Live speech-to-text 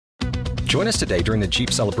Join us today during the Jeep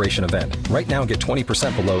Celebration event. Right now, get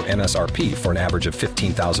 20% below MSRP for an average of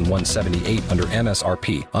 $15,178 under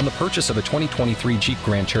MSRP on the purchase of a 2023 Jeep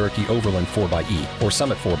Grand Cherokee Overland 4xE or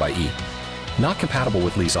Summit 4xE. Not compatible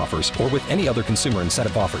with lease offers or with any other consumer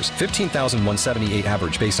incentive offers. $15,178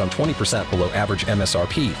 average based on 20% below average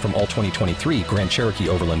MSRP from all 2023 Grand Cherokee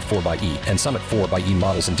Overland 4xE and Summit 4xE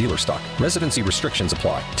models in dealer stock. Residency restrictions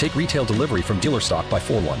apply. Take retail delivery from dealer stock by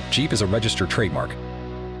 4/1. Jeep is a registered trademark.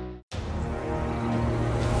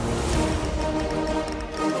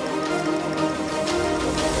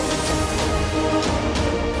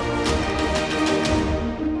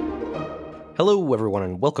 Hello, everyone,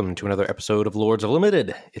 and welcome to another episode of Lords of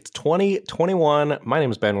Limited. It's 2021. My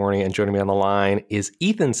name is Ben Warney, and joining me on the line is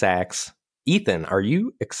Ethan Sachs. Ethan, are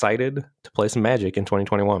you excited to play some Magic in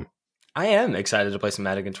 2021? I am excited to play some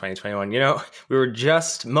Magic in 2021. You know, we were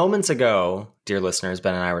just moments ago, dear listeners,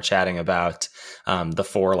 Ben and I were chatting about the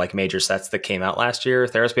four major sets that came out last year: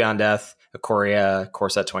 Theros Beyond Death, Ikoria, Core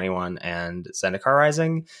Set 21, and Zendikar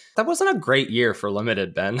Rising. That wasn't a great year for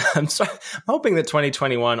Limited, Ben. I'm hoping that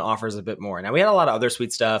 2021 offers a bit more. Now, we had a lot of other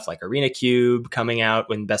sweet stuff like Arena Cube coming out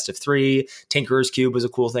when Best of 3. Tinkerer's Cube was a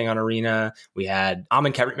cool thing on Arena. We had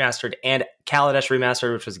Amonkhet Remastered and Kaladesh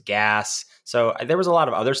Remastered, which was gas. So there was a lot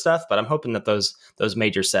of other stuff, but I'm hoping that those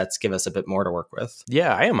major sets give us a bit more to work with.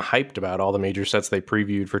 Yeah, I am hyped about all the major sets they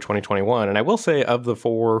previewed for 2021. And I will say, of the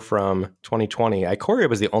four from 2020, Ikoria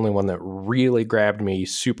was the only one that really grabbed me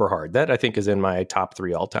super hard. That, I think, is in my top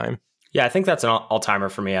 3 all time. Yeah, I think that's an all-timer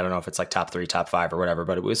for me. I don't know if it's like top 3, top 5 or whatever,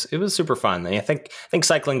 but it was super fun. And I think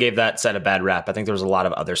Cycling gave that set a bad rap. I think there was a lot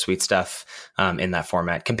of other sweet stuff in that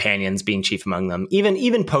format. Companions being chief among them.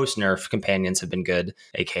 Even post-nerf, Companions have been good,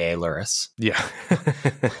 aka Luris. Yeah.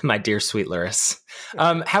 My dear sweet Luris.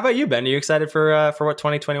 How about you, Ben? Are you excited for what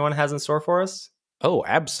 2021 has in store for us? Oh,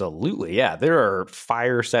 absolutely. Yeah, there are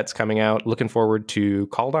fire sets coming out. Looking forward to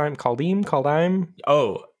Kaldheim.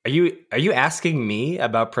 Oh, Are you asking me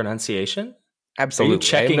about pronunciation? Absolutely. Are you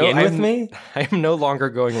checking in with me? I am no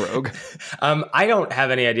longer going rogue. I don't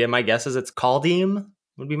have any idea. My guess is it's Kaldheim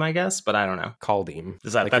would be my guess, but I don't know. Kaldheim.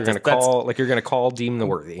 Is that you're gonna call Deem the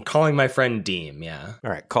Worthy? Calling my friend Deem, yeah.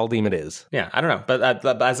 All right, Kaldheim it is. Yeah, I don't know,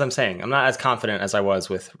 but as I'm saying, I'm not as confident as I was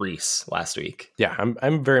with Reese last week. Yeah,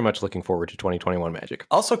 I'm very much looking forward to 2021 Magic.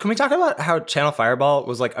 Also, can we talk about how Channel Fireball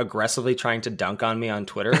was aggressively trying to dunk on me on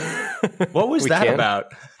Twitter? What was that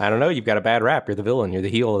about? I don't know. You've got a bad rap. You're the villain. You're the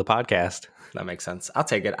heel of the podcast. That makes sense. I'll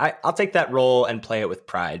take it. I'll take that role and play it with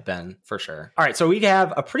pride, Ben, for sure. All right, so we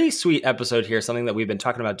have a pretty sweet episode here, something that we've been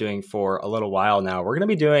talking about doing for a little while now. We're going to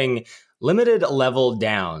be doing limited level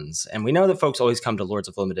downs. And we know that folks always come to Lords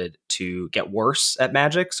of Limited to get worse at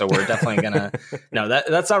Magic. So we're definitely going to... No,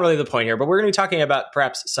 that's not really the point here. But we're going to be talking about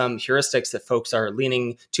perhaps some heuristics that folks are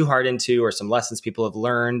leaning too hard into, or some lessons people have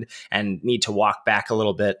learned and need to walk back a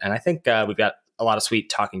little bit. And I think we've got a lot of sweet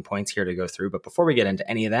talking points here to go through. But before we get into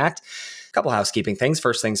any of that, a couple housekeeping things.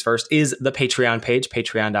 First things first is the Patreon page.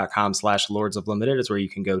 Patreon.com/Lords of Limited is where you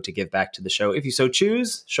can go to give back to the show if you so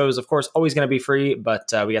choose. Show is, of course, always going to be free, but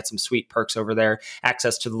we got some sweet perks over there.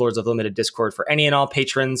 Access to the Lords of Limited Discord for any and all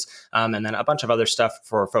patrons, and then a bunch of other stuff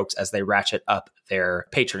for folks as they ratchet up their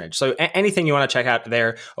patronage. So anything you want to check out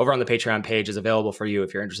there over on the Patreon page is available for you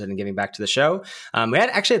if you're interested in giving back to the show. We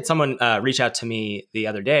had someone reach out to me the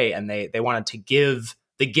other day, and they wanted to give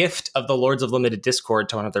the gift of the Lords of Limited Discord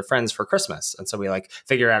to one of their friends for Christmas. And so we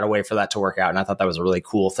figured out a way for that to work out. And I thought that was a really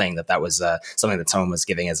cool thing that was something that someone was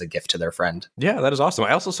giving as a gift to their friend. Yeah, that is awesome.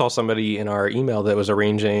 I also saw somebody in our email that was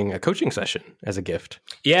arranging a coaching session as a gift.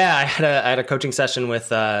 Yeah, I had a coaching session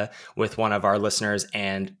with one of our listeners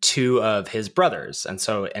and 2 of his brothers.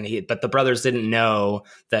 But the brothers didn't know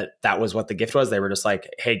that was what the gift was. They were just like,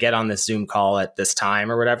 hey, get on this Zoom call at this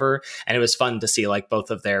time or whatever. And it was fun to see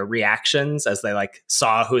both of their reactions as they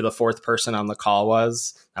saw who the 4th person on the call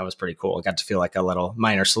was. That was pretty cool. I got to feel like a little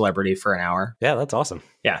minor celebrity for an hour. Yeah, that's awesome.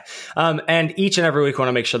 Yeah. And each and every week, we want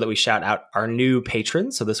to make sure that we shout out our new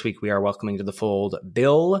patrons. So this week, we are welcoming to the fold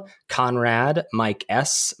Bill, Conrad, Mike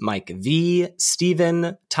S., Mike V.,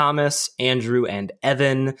 Stephen, Thomas, Andrew, and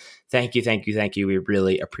Evan. Thank you, thank you, thank you. We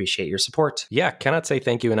really appreciate your support. Yeah, cannot say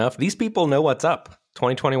thank you enough. These people know what's up.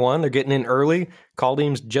 2021, they're getting in early.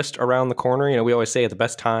 Kaldheim's just around the corner. You know, we always say the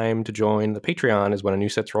best time to join the Patreon is when a new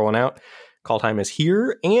set's rolling out. Kaldheim is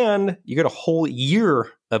here, and you get a whole year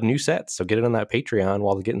of new sets. So get it on that Patreon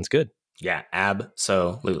while the getting's good. Yeah,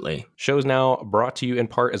 absolutely. Show's now brought to you in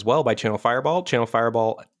part as well by Channel Fireball,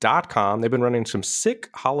 channelfireball.com. They've been running some sick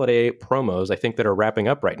holiday promos, I think, that are wrapping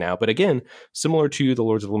up right now. But again, similar to the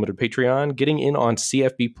Lords of Limited Patreon, getting in on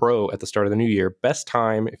CFB Pro at the start of the new year. Best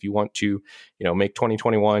time if you want to, make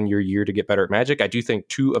 2021 your year to get better at Magic. I do think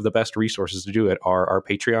two of the best resources to do it are our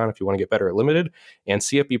Patreon if you want to get better at Limited, and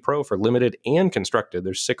CFB Pro for Limited and Constructed.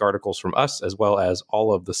 There's sick articles from us as well as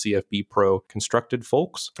all of the CFB Pro Constructed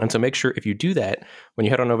folks. And so make sure if you do that, when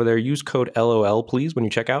you head on over there, use code LOL, please, when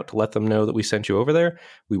you check out to let them know that we sent you over there.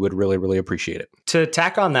 We would really, really appreciate it. To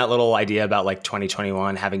tack on that little idea about like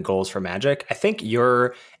 2021 having goals for Magic, I think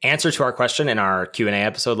your answer to our question in our Q&A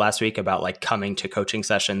episode last week about like coming to coaching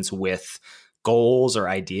sessions with goals or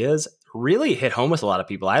ideas really hit home with a lot of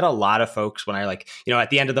people. I had a lot of folks when I at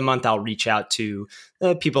the end of the month, I'll reach out to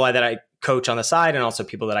people that I coach on the side and also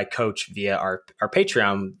people that I coach via our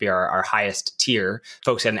Patreon, via our highest tier.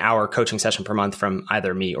 Folks get an hour coaching session per month from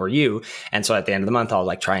either me or you. And so at the end of the month, I'll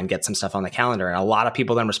like try and get some stuff on the calendar. And a lot of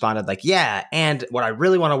people then responded like, yeah, and what I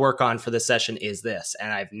really want to work on for this session is this.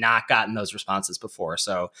 And I've not gotten those responses before.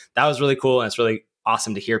 So that was really cool. And it's really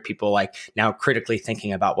awesome to hear people like now critically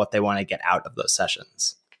thinking about what they want to get out of those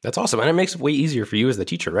sessions. That's awesome. And it makes it way easier for you as the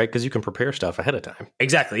teacher, right? Because you can prepare stuff ahead of time.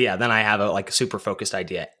 Exactly. Yeah. Then I have a super focused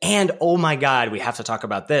idea. And oh my God, we have to talk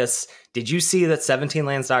about this. Did you see that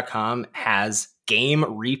 17lands.com has game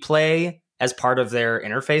replay as part of their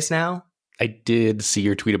interface now? I did see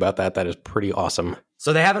your tweet about that. That is pretty awesome.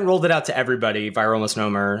 So they haven't rolled it out to everybody. Viral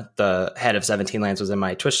Misnomer, the head of 17 Lands, was in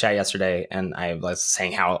my Twitch chat yesterday, and I was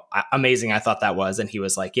saying how amazing I thought that was. And he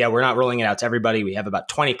was like, yeah, we're not rolling it out to everybody. We have about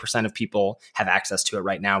 20% of people have access to it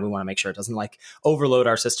right now. We want to make sure it doesn't like overload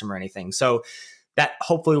our system or anything. So that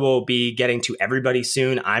hopefully will be getting to everybody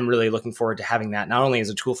soon. I'm really looking forward to having that not only as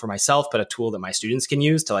a tool for myself, but a tool that my students can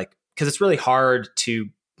use to because it's really hard to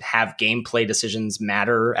have gameplay decisions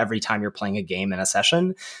matter every time you're playing a game in a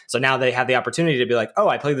session. So now they have the opportunity to be like, oh,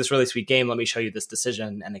 I played this really sweet game. Let me show you this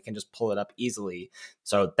decision. And they can just pull it up easily.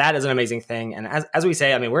 So that is an amazing thing. And as we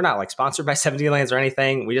say, I mean, we're not like sponsored by 17 Lands or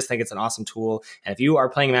anything. We just think it's an awesome tool. And if you are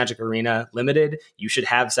playing Magic Arena Limited, you should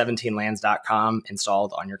have 17lands.com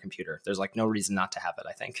installed on your computer. There's like no reason not to have it,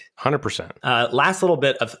 I think. 100%. Last little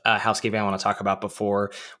bit of housekeeping I want to talk about before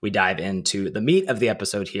we dive into the meat of the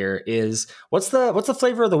episode here is what's the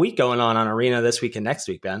flavor of the week going on Arena this week and next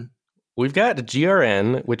week, Ben? We've got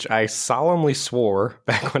GRN, which I solemnly swore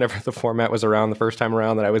back whenever the format was around the first time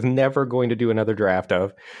around that I was never going to do another draft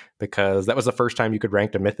of, because that was the first time you could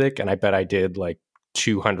rank to Mythic, and I bet I did like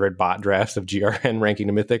 200 bot drafts of GRN ranking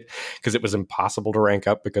to Mythic because it was impossible to rank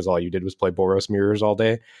up because all you did was play Boros mirrors all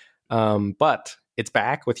day. But it's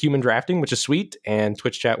back with human drafting, which is sweet, and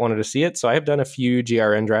Twitch chat wanted to see it. So I have done a few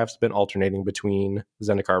GRN drafts, been alternating between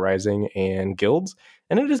Zendikar Rising and guilds,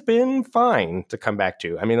 and it has been fine to come back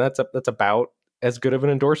to. I mean, that's about as good of an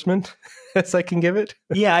endorsement as I can give it.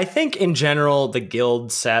 Yeah, I think in general, the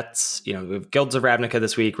guild sets, we have Guilds of Ravnica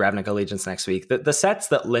this week, Ravnica Allegiance next week. The sets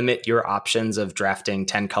that limit your options of drafting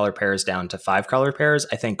 10 color pairs down to 5 color pairs,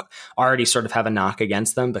 I think already sort of have a knock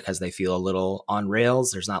against them because they feel a little on rails.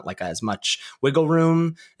 There's not like as much wiggle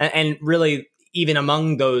room. And really, even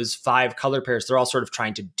among those 5 color pairs, they're all sort of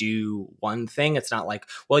trying to do one thing. It's not like,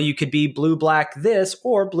 well, you could be blue, black this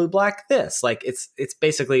or blue, black this. Like it's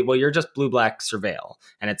basically, well, you're just blue, black surveil.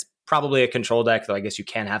 And it's probably a control deck, though I guess you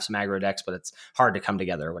can have some aggro decks, but it's hard to come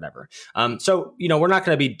together or whatever. So, we're not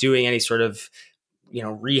going to be doing any sort of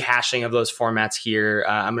rehashing of those formats here.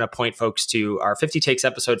 I'm going to point folks to our 50 takes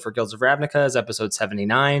episode for Guilds of Ravnica is episode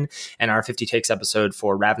 79, and our 50 takes episode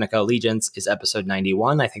for Ravnica Allegiance is episode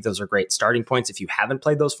 91. I think those are great starting points. If you haven't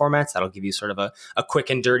played those formats, that'll give you sort of a quick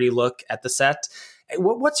and dirty look at the set.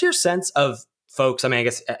 What's your sense of folks? I mean, I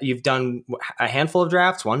guess you've done a handful of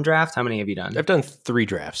drafts, one draft. How many have you done? I've done 3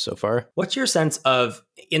 drafts so far. What's your sense of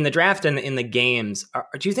in the draft and in the games?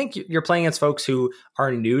 Do you think you're playing against folks who are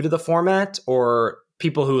new to the format or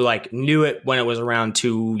people who like knew it when it was around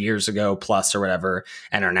 2 years ago plus or whatever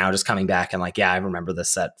and are now just coming back and like, yeah, I remember this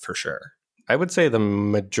set for sure? I would say the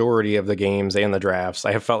majority of the games and the drafts,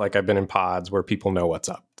 I have felt like I've been in pods where people know what's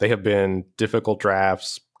up. They have been difficult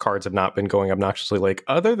drafts. Cards have not been going obnoxiously late,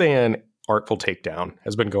 other than Artful Takedown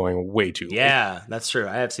has been going way too late. Yeah, that's true.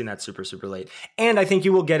 I have seen that super, super late. And I think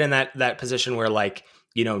you will get in that position where like,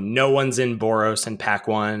 no one's in Boros in pack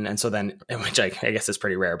 1. And so then, which I guess is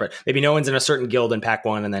pretty rare, but maybe no one's in a certain guild in pack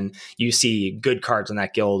 1. And then you see good cards in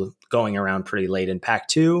that guild going around pretty late in pack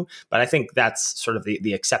 2, but I think that's sort of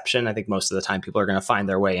the exception. I think most of the time people are going to find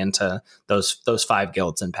their way into those 5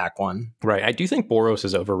 guilds in pack 1. Right. I do think Boros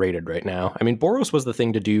is overrated right now. I mean, Boros was the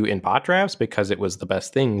thing to do in bot drafts because it was the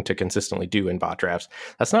best thing to consistently do in bot drafts.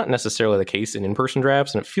 That's not necessarily the case in in-person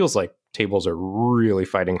drafts, and it feels like tables are really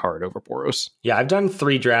fighting hard over Boros. Yeah, I've done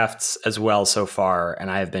 3 drafts as well so far,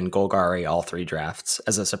 and I have been Golgari all 3 drafts,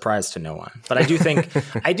 as a surprise to no one. But I do think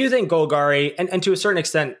Golgari, and to a certain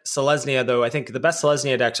extent Selesnya, though I think the best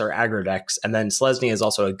Selesnya decks are aggro decks, and then Selesnya is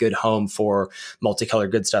also a good home for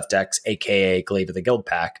multicolored good stuff decks, aka Glaive of the Guild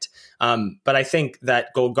Pact. But I think that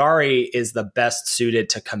Golgari is the best suited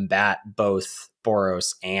to combat both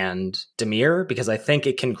Boros and Dimir, because I think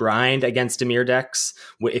it can grind against Dimir decks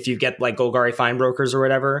if you get like Golgari Fine Brokers or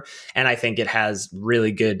whatever. And I think it has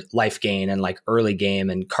really good life gain and like early game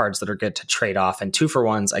and cards that are good to trade off and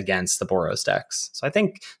 2-for-1s against the Boros decks. So I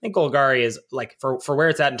think Golgari is like for where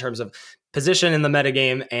it's at in terms of position in the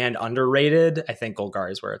metagame and underrated. I think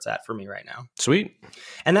Golgari is where it's at for me right now. Sweet.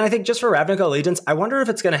 And then I think just for Ravnica Allegiance, I wonder if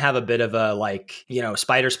it's going to have a bit of a like,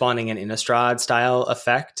 spider spawning and Innistrad style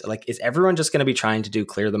effect. Like, is everyone just going to be trying to do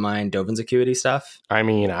Clear the Mind, Dovin's Acuity stuff? I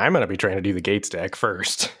mean, I'm going to be trying to do the Gates deck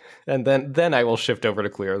first. And then I will shift over to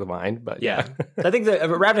Clear the Mind. But yeah. I think the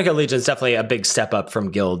Ravnica Allegiance is definitely a big step up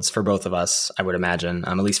from guilds for both of us, I would imagine.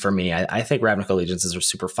 At least for me, I think Ravnica Allegiance is a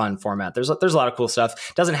super fun format. There's a lot of cool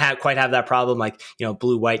stuff. Doesn't quite have that problem. Like,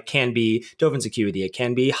 blue-white can be Dovin's Acuity. It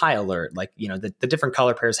can be High Alert. Like, the different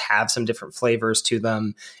color pairs have some different flavors to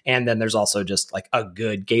them. And then there's also just like a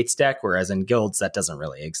good Gates deck, whereas in guilds, that doesn't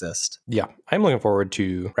really exist. Yeah, I'm looking forward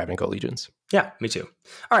to Ravnica Allegiance. Yeah, me too.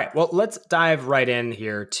 All right, well, let's dive right in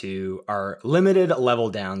here to our limited level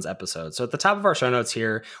downs episode. So at the top of our show notes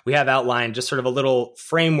here, we have outlined just sort of a little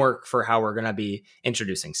framework for how we're going to be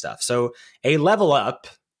introducing stuff. So a level up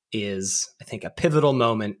is, I think, a pivotal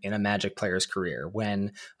moment in a Magic player's career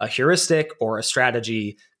when a heuristic or a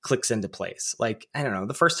strategy clicks into place. Like, I don't know,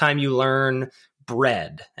 the first time you learn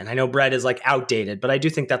bread, and I know bread is like outdated, but I do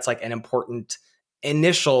think that's like an important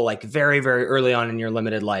initial, like very, very early on in your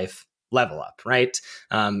limited life level up, right?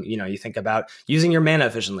 You think about using your mana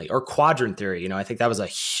efficiently or quadrant theory. I think that was a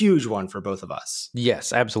huge one for both of us.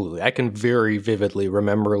 Yes, absolutely. I can very vividly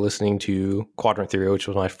remember listening to Quadrant Theory, which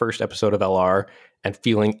was my first episode of LR, and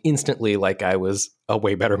feeling instantly like I was a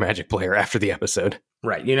way better Magic player after the episode.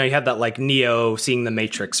 Right. You have that like Neo seeing the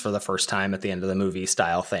Matrix for the first time at the end of the movie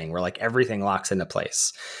style thing where like everything locks into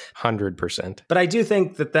place. 100%. But I do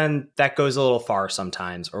think that then that goes a little far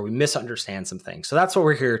sometimes, or we misunderstand some things. So that's what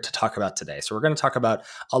we're here to talk about today. So we're going to talk about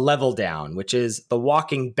a level down, which is the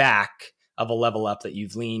walking back of a level up that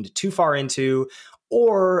you've leaned too far into,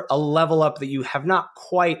 or a level up that you have not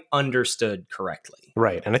quite understood correctly.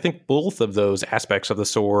 Right. And I think both of those aspects of the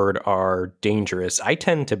sword are dangerous. I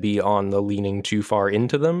tend to be on the leaning too far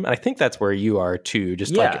into them. And I think that's where you are too.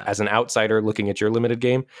 Just like as an outsider looking at your limited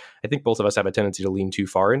game, I think both of us have a tendency to lean too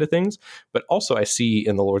far into things. But also I see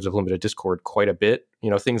in the Lords of Limited Discord quite a bit,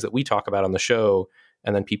 things that we talk about on the show,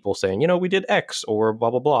 and then people saying, we did X or blah,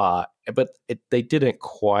 blah, blah. But they didn't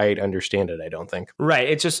quite understand it, I don't think. Right.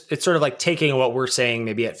 It's sort of like taking what we're saying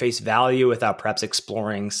maybe at face value without perhaps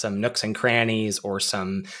exploring some nooks and crannies or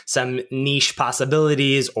some niche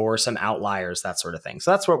possibilities or some outliers, that sort of thing. So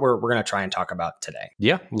that's what we're going to try and talk about today.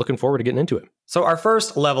 Yeah, looking forward to getting into it. So our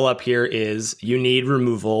first level up here is you need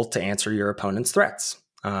removal to answer your opponent's threats.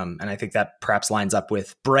 And I think that perhaps lines up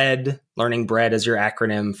with bread, learning bread as your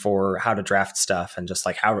acronym for how to draft stuff and just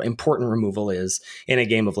like how important removal is in a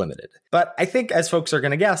game of limited. But I think as folks are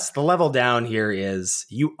going to guess, the level down here is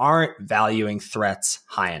you aren't valuing threats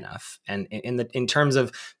high enough. And in terms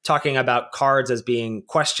of talking about cards as being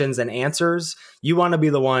questions and answers, you want to be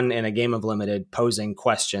the one in a game of limited posing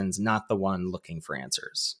questions, not the one looking for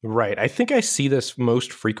answers. Right. I think I see this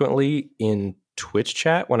most frequently in Twitch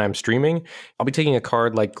chat when I'm streaming. I'll be taking a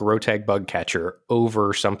card like Grotag Bugcatcher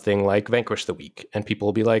over something like Vanquish the Weak, and people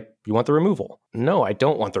will be like, you want the removal? No, I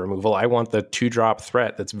don't want the removal. I want the 2-drop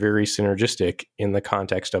threat that's very synergistic in the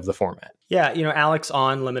context of the format. Yeah, Alex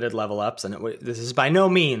on Limited Level Ups, and this is by no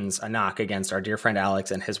means a knock against our dear friend Alex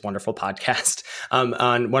and his wonderful podcast.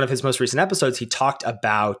 On one of his most recent episodes, he talked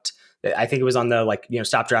about, I think it was on the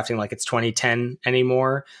stop drafting like it's 2010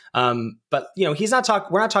 anymore. But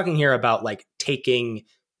we're not talking here about like taking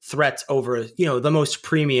threats over, the most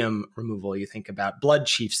premium removal. You think about Blood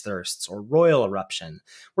Chief's Thirsts or Royal Eruption.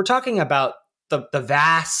 We're talking about the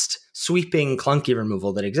vast, sweeping, clunky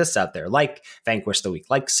removal that exists out there, like Vanquish the Weak,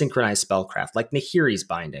 like Synchronized Spellcraft, like Nahiri's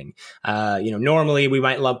Binding. Normally we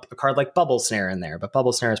might lump a card like Bubble Snare in there, but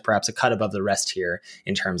Bubble Snare is perhaps a cut above the rest here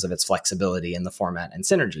in terms of its flexibility in the format and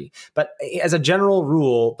synergy. But as a general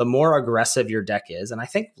rule, the more aggressive your deck is, and I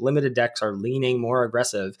think limited decks are leaning more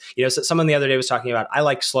aggressive. So someone the other day was talking about, I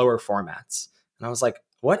like slower formats. And I was like,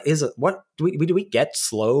 what is it? What do we get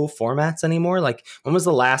slow formats anymore? Like, when was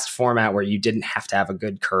the last format where you didn't have to have a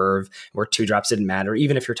good curve, where 2-drops didn't matter,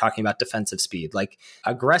 even if you're talking about defensive speed? Like,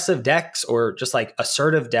 aggressive decks or just like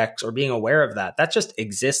assertive decks or being aware of that just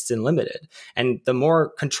exists in limited. And the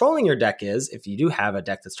more controlling your deck is, if you do have a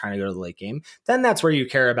deck that's trying to go to the late game, then that's where you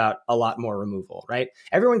care about a lot more removal, right?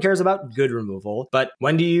 Everyone cares about good removal, but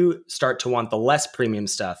when do you start to want the less premium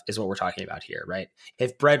stuff is what we're talking about here, right?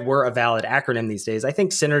 If bread were a valid acronym these days, I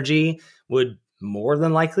think synergy would more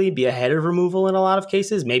than likely be ahead of removal in a lot of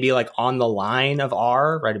cases, maybe like on the line of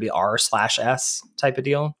R, right? It'd be R/S type of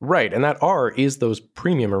deal. Right. And that R is those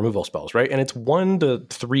premium removal spells, right? And it's 1 to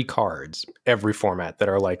 3 cards every format that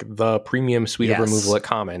are like the premium suite of removal at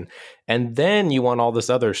common. And then you want all this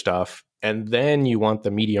other stuff. And then you want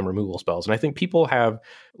the medium removal spells. And I think people have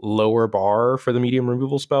lower bar for the medium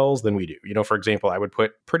removal spells than we do. For example, I would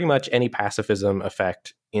put pretty much any pacifism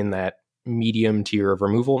effect in that medium tier of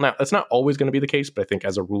removal. Now, that's not always going to be the case, but I think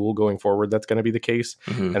as a rule going forward, that's going to be the case.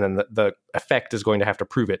 Mm-hmm. And then the effect is going to have to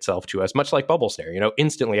prove itself to us, much like Bubble Snare.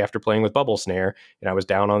 Instantly after playing with Bubble Snare, I was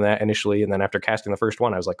down on that initially. And then after casting the first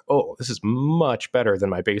one, I was like, oh, this is much better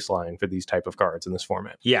than my baseline for these type of cards in this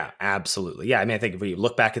format. Yeah, absolutely. Yeah, I mean, I think if we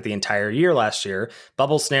look back at the entire year last year,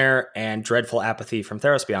 Bubble Snare and Dreadful Apathy from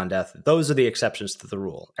Theros Beyond Death, those are the exceptions to the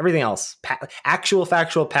rule. Everything else, actual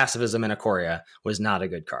factual pacifism in Ikoria was not a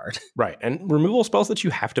good card. Right. And removal spells that you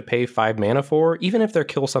have to pay 5 mana for, even if they're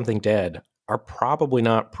kill something dead, are probably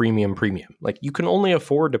not premium. Like, you can only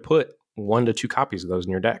afford to put 1 to 2 copies of those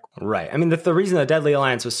in your deck. Right. I mean, the reason the Deadly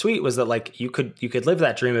Alliance was sweet was that, like, you could live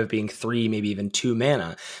that dream of being 3, maybe even 2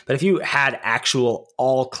 mana. But if you had actual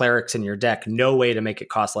all clerics in your deck, no way to make it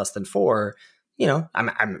cost less than 4,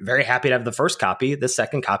 I'm very happy to have the first copy. The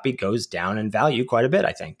second copy goes down in value quite a bit,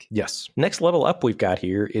 I think. Yes. Next level up we've got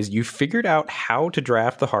here is you figured out how to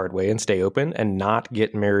draft the hard way and stay open and not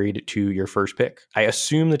get married to your first pick. I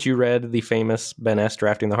assume that you read the famous Ben S.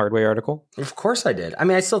 Drafting the Hard Way article. Of course I did. I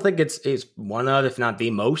mean, I still think it's one of, if not the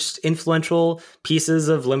most influential pieces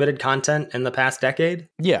of limited content in the past decade.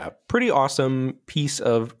 Yeah, pretty awesome piece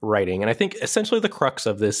of writing. And I think essentially the crux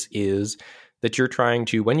of this is that you're trying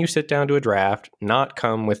to, when you sit down to a draft, not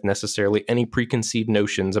come with necessarily any preconceived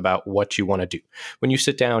notions about what you want to do. When you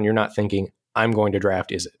sit down, you're not thinking, I'm going to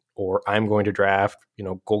draft Izzet, or I'm going to draft,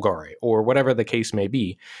 Golgari, or whatever the case may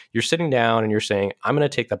be. You're sitting down and you're saying, I'm going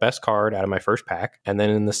to take the best card out of my first pack. And then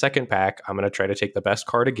in the second pack, I'm going to try to take the best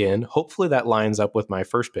card again. Hopefully that lines up with my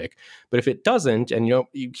first pick. But if it doesn't, and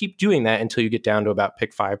you keep doing that until you get down to about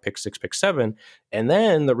pick 5, pick 6, pick 7. And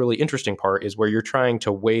then the really interesting part is where you're trying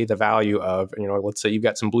to weigh the value of, let's say you've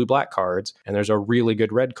got some blue-black cards and there's a really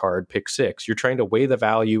good red card, pick 6. You're trying to weigh the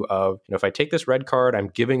value of, if I take this red card, I'm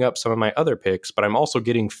giving up some of my other picks, but I'm also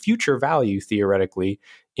getting future value theoretically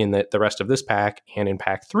in the rest of this pack. And in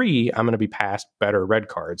pack 3, I'm going to be past better red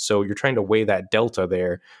cards. So you're trying to weigh that delta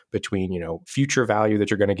there between, future value that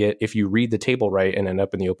you're going to get if you read the table right and end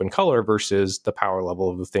up in the open color versus the power level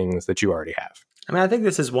of the things that you already have. I mean, I think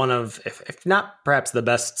this is one of, if not perhaps the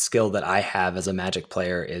best skill that I have as a Magic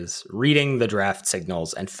player, is reading the draft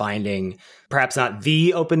signals and finding perhaps not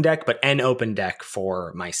the open deck, but an open deck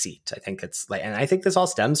for my seat. I think and I think this all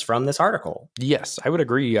stems from this article. Yes, I would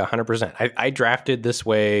agree 100%. I drafted this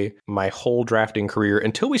way my whole drafting career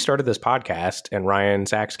until we started this podcast and Ryan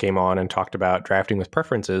Sachs came on and talked about drafting with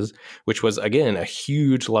preferences, which was, again, a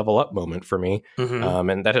huge level up moment for me. Mm-hmm.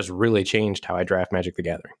 And that has really changed how I draft Magic the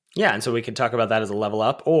Gathering. Yeah, and so we can talk about that as a level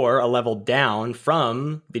up or a level down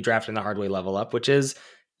from the drafting the hard way level up, which is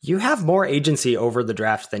you have more agency over the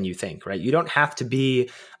draft than you think, right? You don't have to be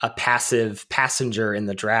a passive passenger in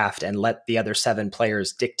the draft and let the other 7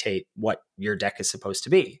 players dictate what your deck is supposed to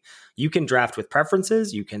be. You can draft with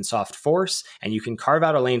preferences, you can soft force, and you can carve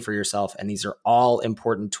out a lane for yourself. And these are all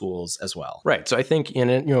important tools as well. Right. So I think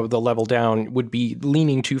the level down would be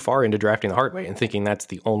leaning too far into drafting the hard way and thinking that's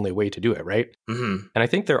the only way to do it, right? Mm-hmm. And I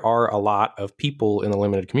think there are a lot of people in the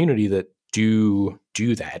limited community that do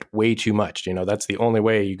that way too much. That's the only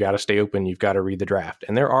way. You got to stay open. You've got to read the draft.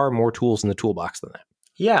 And there are more tools in the toolbox than that.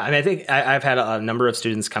 Yeah, I mean, I think I've had a number of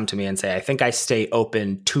students come to me and say, I think I stay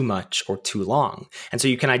open too much or too long. And so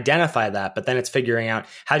you can identify that, but then it's figuring out,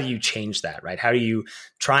 how do you change that, right? How do you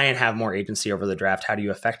try and have more agency over the draft? How do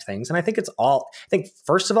you affect things? And I think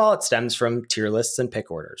first of all, it stems from tier lists and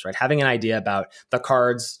pick orders, right? Having an idea about the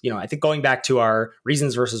cards, I think going back to our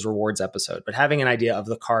reasons versus rewards episode, but having an idea of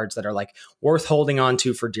the cards that are like worth holding on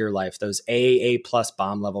to for dear life, those A plus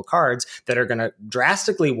bomb level cards that are going to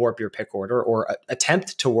drastically warp your pick order or attempt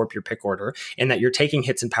to warp your pick order, in that you're taking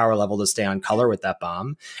hits in power level to stay on color with that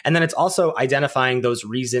bomb. And then it's also identifying those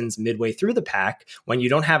reasons midway through the pack when you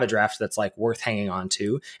don't have a draft that's like worth hanging on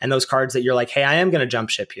to, and those cards that you're like, hey, I am going to jump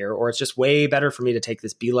ship here, or it's just way better for me to take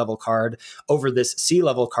this B level card over this C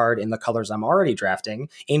level card in the colors I'm already drafting,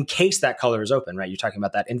 in case that color is open, right? You're talking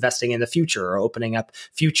about that investing in the future or opening up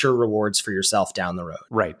future rewards for yourself down the road.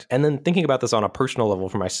 Right. And then thinking about this on a personal level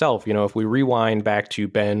for myself, if we rewind back to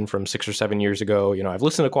Ben from 6 or 7 years ago, I've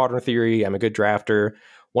listened to Quadrant Theory, I'm a good drafter.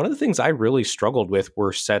 One of the things I really struggled with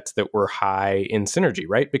were sets that were high in synergy,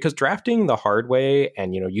 right? Because drafting the hard way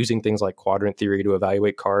and, using things like Quadrant Theory to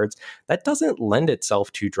evaluate cards, that doesn't lend itself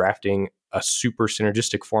to drafting a super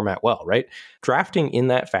synergistic format well, right? Drafting in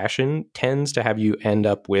that fashion tends to have you end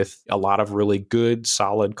up with a lot of really good,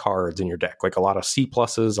 solid cards in your deck, like a lot of C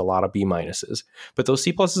pluses, a lot of B minuses. But those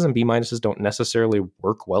C pluses and B minuses don't necessarily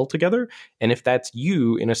work well together. And if that's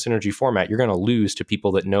you in a synergy format, you're going to lose to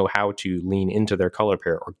people that know how to lean into their color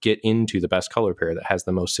pair or get into the best color pair that has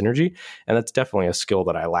the most synergy. And that's definitely a skill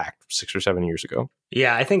that I lacked 6 or 7 years ago.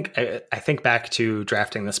 Yeah, I think back to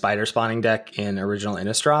drafting the spider spawning deck in original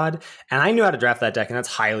Innistrad, and I knew how to draft that deck, and that's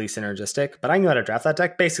highly synergistic, but I knew how to draft that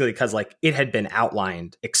deck basically because like it had been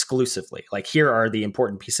outlined exclusively. Like, here are the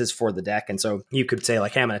important pieces for the deck. And so you could say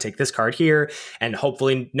like, hey, I'm going to take this card here, and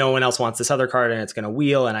hopefully no one else wants this other card, and it's going to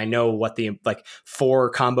wheel, and I know what the like 4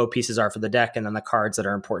 combo pieces are for the deck, and then the cards that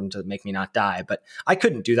are important to make me not die. But I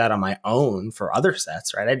couldn't do that on my own for other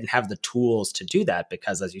sets, right? I didn't have the tools to do that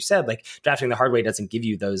because, as you said, like drafting the hard way doesn't give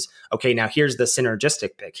you those, okay, now here's the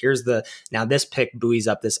synergistic pick. Now this pick buoys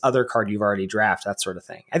up this other card you've already drafted, that sort of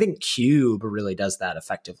thing. I think Cube really does that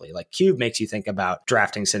effectively. Like, Cube makes you think about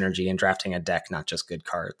drafting synergy and drafting a deck, not just good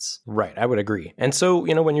cards. Right. I would agree. And so,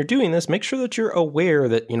 when you're doing this, make sure that you're aware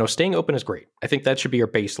that, staying open is great. I think that should be your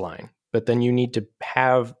baseline. But then you need to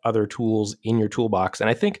have other tools in your toolbox. And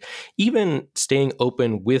I think even staying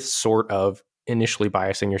open with sort of initially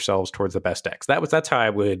biasing yourselves towards the best decks. That's how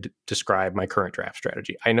I would describe my current draft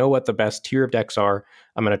strategy. I know what the best tier of decks are.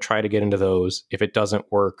 I'm going to try to get into those. If it doesn't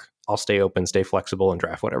work, I'll stay open, stay flexible, and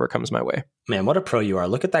draft whatever comes my way. Man, what a pro you are.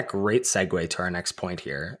 Look at that great segue to our next point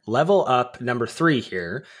here. Level up number 3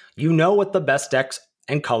 here. You know what the best decks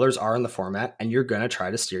and colors are in the format, and you're going to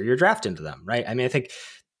try to steer your draft into them, right? I mean, I think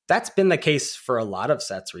that's been the case for a lot of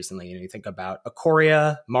sets recently. You think about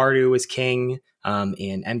Ikoria, Mardu was king.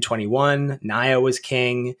 In M21, Naya was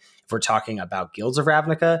king. If we're talking about Guilds of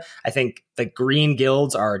Ravnica, I think the green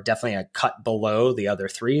guilds are definitely a cut below the other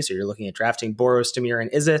 3. So you're looking at drafting Boros, Dimir, and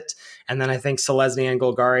Izzet. And then I think Selesnya and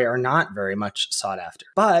Golgari are not very much sought after.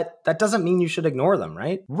 But that doesn't mean you should ignore them,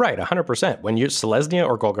 right? Right, 100%. When your Selesnya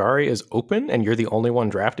or Golgari is open and you're the only one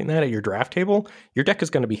drafting that at your draft table, your deck is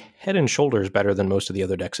going to be head and shoulders better than most of the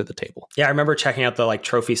other decks at the table. Yeah, I remember checking out the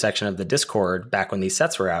trophy section of the Discord back when these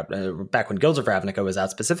sets were out, back when Guilds of Ravnica was out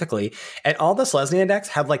specifically, and all the Selesnya decks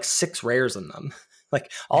had 6 rares in them.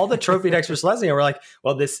 All the trophy decks for Selesnya were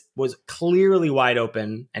well, this was clearly wide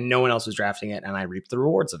open and no one else was drafting it, and I reaped the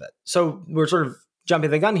rewards of it. So we're sort of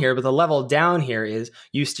jumping the gun here, but the level down here is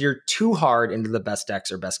you steer too hard into the best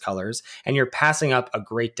decks or best colors, and you're passing up a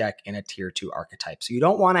great deck in a tier 2 archetype. So you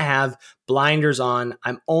don't want to have blinders on.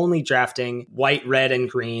 I'm only drafting white, red, and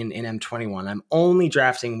green in M21. I'm only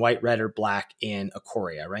drafting white, red, or black in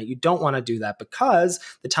Ikoria, right? You don't want to do that because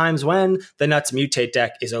the times when the Nuts Mutate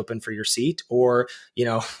deck is open for your seat, or,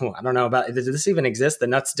 I don't know about, does this even exist? The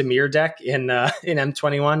Nuts Dimir deck in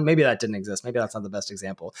M21? Maybe that didn't exist. Maybe that's not the best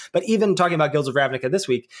example. But even talking about Guilds of Ravnica this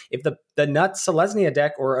week, if the Nuts Selesnya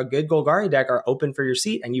deck or a good Golgari deck are open for your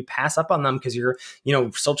seat and you pass up on them because you're,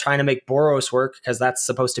 still trying to make Boros work because that's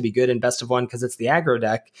supposed to be good in best of one because it's the aggro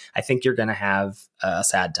deck, I think you're going to have a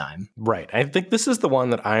sad time. Right. I think this is the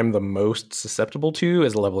one that I'm the most susceptible to,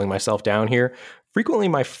 is leveling myself down here. Frequently,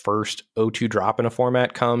 my first O2 drop in a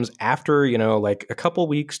format comes after, a couple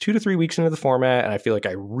weeks, 2 to 3 weeks into the format, and I feel like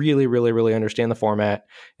I really, really, really understand the format,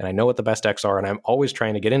 and I know what the best decks are, and I'm always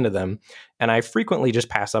trying to get into them. And I frequently just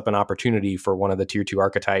pass up an opportunity for one of the tier 2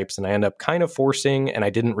 archetypes, and I end up kind of forcing, and I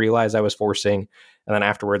didn't realize I was forcing. And then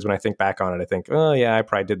afterwards, when I think back on it, I think, oh yeah, I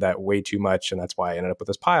probably did that way too much. And that's why I ended up with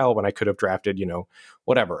this pile when I could have drafted,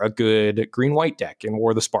 whatever, a good green-white deck in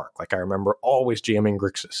War of the Spark. Like I remember always jamming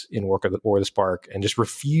Grixis in War of the Spark and just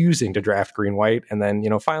refusing to draft green-white. And then,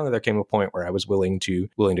 finally there came a point where I was willing to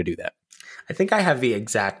do that. I think I have the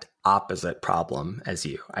exact opposite problem as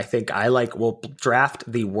you. I think I will draft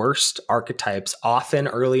the worst archetypes often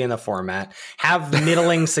early in the format, have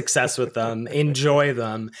middling success with them, enjoy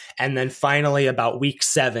them, and then finally about week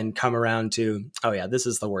 7 come around to, oh yeah, this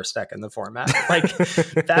is the worst deck in the format. Like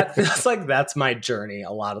that feels like that's my journey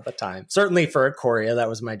a lot of the time. Certainly for Ikoria, that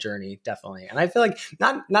was my journey, definitely. And I feel like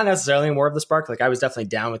not necessarily in War of the Spark, like I was definitely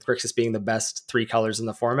down with Grixis being the best 3 colors in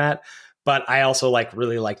the format. But I also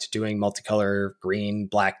really liked doing multicolor, green,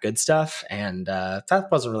 black, good stuff. And that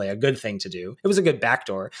wasn't really a good thing to do. It was a good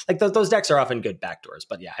backdoor. Like those decks are often good backdoors.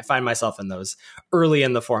 But yeah, I find myself in those early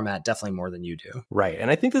in the format, definitely more than you do. Right.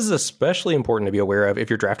 And I think this is especially important to be aware of if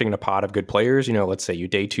you're drafting in a pod of good players. Let's say you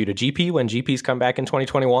day 2 to GP when GPs come back in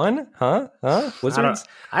 2021. Huh? Wizards?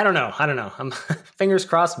 I don't know. I'm fingers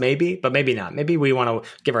crossed, maybe, but maybe not. Maybe we want to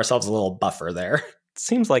give ourselves a little buffer there.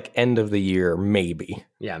 Seems like end of the year, maybe.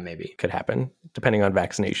 Yeah, maybe. Could happen, depending on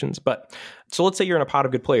vaccinations. But so let's say you're in a pod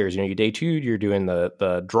of good players. You day 2, you're doing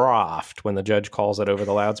the draft when the judge calls it over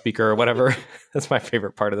the loudspeaker or whatever. That's my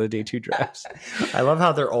favorite part of the day 2 drafts. I love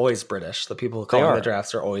how they're always British. The people who call the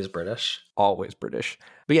drafts are always British. Always British.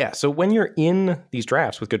 But yeah, so when you're in these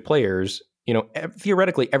drafts with good players,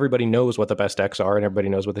 theoretically, everybody knows what the best decks are and everybody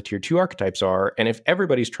knows what the tier 2 archetypes are. And if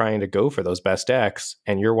everybody's trying to go for those best decks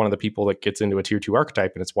and you're one of the people that gets into a tier 2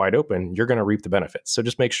 archetype and it's wide open, you're going to reap the benefits. So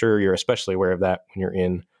just make sure you're especially aware of that when you're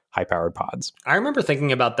in high-powered pods. I remember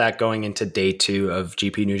thinking about that going into day 2 of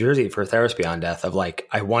GP New Jersey for Theros Beyond Death of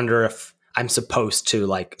I wonder if I'm supposed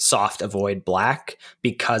to soft avoid black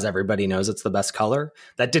because everybody knows it's the best color.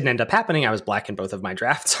 That didn't end up happening. I was black in both of my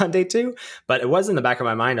drafts on day 2, but it was in the back of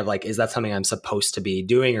my mind of is that something I'm supposed to be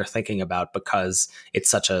doing or thinking about because it's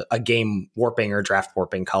such a game warping or draft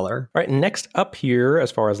warping color. All right. Next up here, as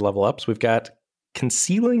far as level ups, we've got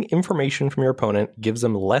concealing information from your opponent gives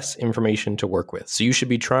them less information to work with. So you should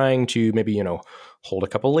be trying to maybe, hold a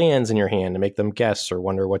couple lands in your hand to make them guess or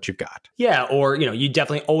wonder what you've got. Yeah, or, you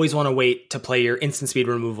definitely always want to wait to play your instant speed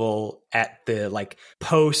removal at the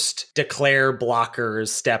post declare blockers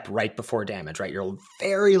step right before damage, right? Your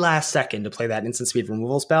very last second to play that instant speed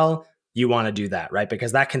removal spell. You want to do that, right?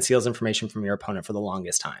 Because that conceals information from your opponent for the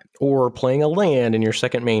longest time. Or playing a land in your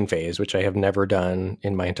second main phase, which I have never done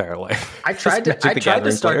in my entire life. I tried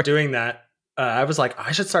to start doing that. I was like,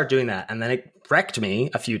 I should start doing that. And then it wrecked me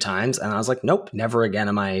a few times. And I was like, nope, never again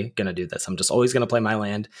am I going to do this. I'm just always going to play my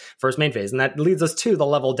land first main phase. And that leads us to the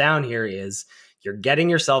level down here is you're getting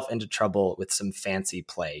yourself into trouble with some fancy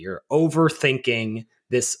play. You're overthinking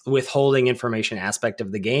this withholding information aspect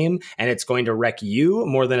of the game, and it's going to wreck you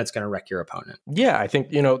more than it's going to wreck your opponent. Yeah, I think,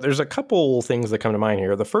 there's a couple things that come to mind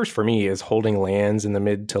here. The first for me is holding lands in the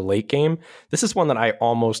mid to late game. This is one that I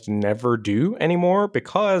almost never do anymore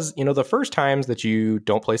because, the first times that you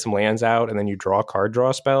don't play some lands out and then you draw a card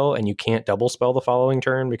draw spell and you can't double spell the following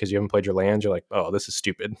turn because you haven't played your lands, you're like, oh, this is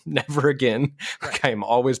stupid. Never again. Right. I am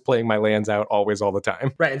always playing my lands out, always, all the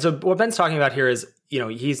time. Right. And so what Ben's talking about here is,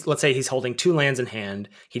 let's say he's holding 2 lands in hand.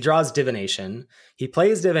 He draws divination. He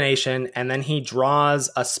plays divination, and then he draws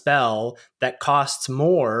a spell that costs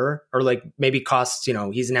more, or maybe costs,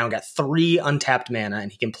 he's now got 3 untapped mana, and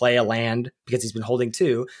he can play a land because he's been holding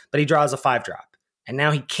 2, but he draws a 5-drop. And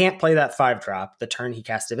now he can't play that 5-drop the turn he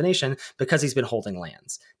casts divination because he's been holding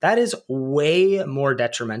lands. That is way more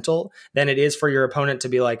detrimental than it is for your opponent to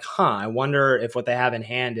be like, I wonder if what they have in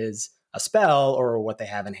hand is a spell or what they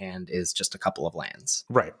have in hand is just a couple of lands.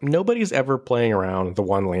 Right. Nobody's ever playing around the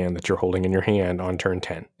one land that you're holding in your hand on turn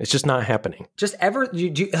 10. It's just not happening. Just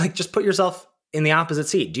put yourself in the opposite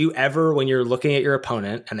seat. Do you ever, when you're looking at your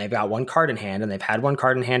opponent and they've got 1 card in hand and they've had 1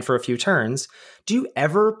 card in hand for a few turns, do you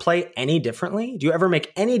ever play any differently? Do you ever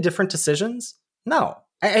make any different decisions? No.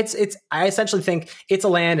 I essentially think it's a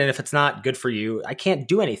land, and if it's not good for you, I can't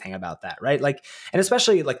do anything about that, right? And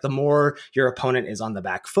especially the more your opponent is on the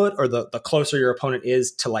back foot, or the closer your opponent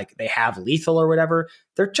is to they have lethal or whatever,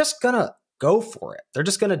 they're just gonna go for it. They're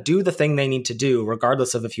just gonna do the thing they need to do,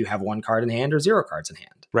 regardless of if you have 1 card in hand or 0 cards in hand.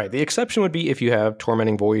 Right. The exception would be if you have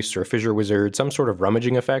Tormenting Voice or Fissure Wizard, some sort of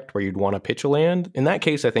rummaging effect where you'd want to pitch a land. In that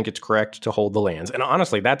case, I think it's correct to hold the lands. And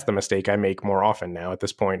honestly, that's the mistake I make more often now at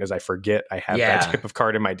this point, is I forget I have that type of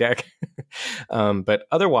card in my deck. But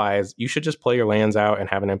otherwise, you should just play your lands out and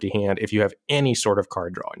have an empty hand if you have any sort of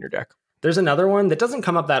card draw in your deck. There's another one that doesn't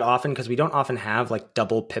come up that often because we don't often have like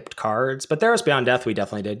double pipped cards, but Theros Beyond Death we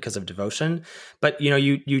definitely did because of devotion. But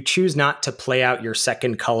you choose not to play out your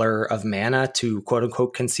second color of mana to quote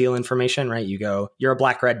unquote conceal information, right? You're a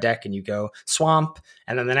black-red deck and you go swamp,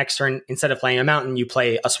 and then the next turn, instead of playing a mountain, you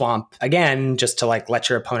play a swamp again just to like let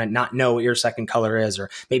your opponent not know what your second color is, or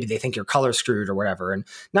maybe they think you're color screwed or whatever. And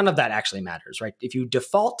none of that actually matters, right? If you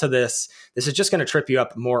default to this is just going to trip you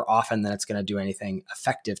up more often than it's going to do anything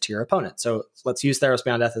effective to your opponent. So let's use Theros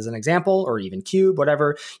Beyond Death as an example, or even Cube,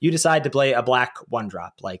 whatever. You decide to play a black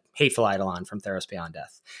 1-drop, like Hateful Eidolon from Theros Beyond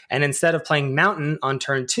Death. And instead of playing Mountain on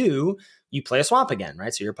turn 2, you play a Swamp again,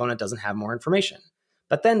 right? So your opponent doesn't have more information.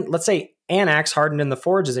 But then let's say Anax Hardened in the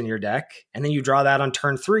Forge is in your deck, and then you draw that on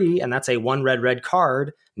turn 3, and that's a 1 red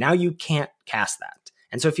card. Now you can't cast that.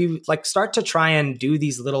 And so if you like start to try and do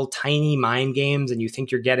these little tiny mind games and you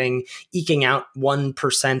think you're eking out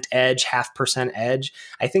 1% edge, 0.5% edge,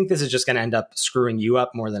 I think this is just going to end up screwing you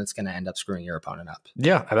up more than it's going to end up screwing your opponent up.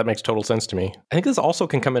 Yeah, that makes total sense to me. I think this also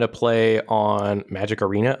can come into play on Magic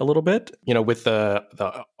Arena a little bit, with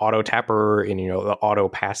the auto tapper and, the auto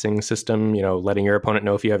passing system, letting your opponent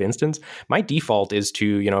know if you have instants. My default is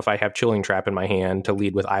to, if I have Chilling Trap in my hand, to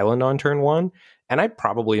lead with Island on turn 1. And I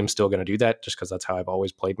probably am still going to do that just because that's how I've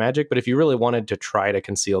always played Magic. But if you really wanted to try to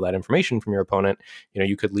conceal that information from your opponent,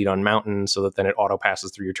 you could lead on Mountain so that then it auto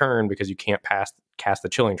passes through your turn because you can't cast the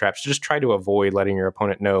Chilling Traps. So just try to avoid letting your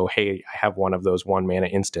opponent know, hey, I have one of those 1 mana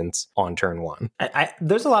instants on turn 1.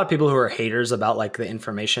 There's a lot of people who are haters about like the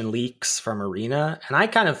information leaks from Arena. And I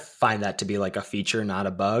kind of find that to be like a feature, not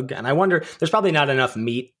a bug. And I wonder, there's probably not enough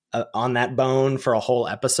meat on that bone for a whole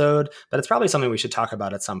episode, but it's probably something we should talk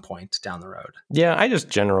about at some point down the road. Yeah, I just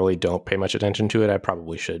generally don't pay much attention to it. I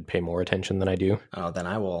probably should pay more attention than I do. Oh, then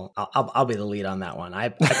I will. I'll be the lead on that one.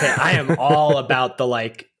 I am all about the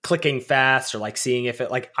like clicking fast or like seeing if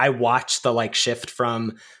it like I watch the like shift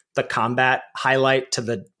from the combat highlight to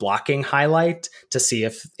the blocking highlight to see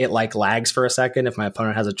if it like lags for a second if my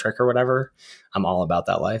opponent has a trick or whatever. I'm all about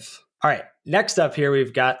that life. All right. Next up here,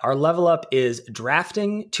 we've got our level up is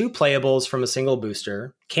drafting 2 playables from a single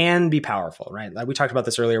booster can be powerful, right? Like we talked about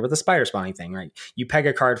this earlier with the spider spawning thing, right? You peg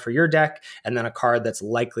a card for your deck and then a card that's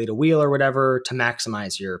likely to wheel or whatever to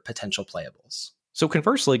maximize your potential playables. So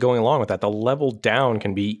conversely, going along with that, the level down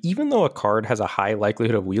can be, even though a card has a high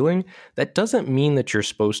likelihood of wheeling, that doesn't mean that you're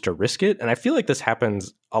supposed to risk it. And I feel like this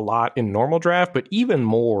happens a lot in normal draft, but even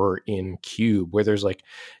more in Cube, where there's like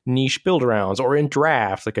niche build arounds, or in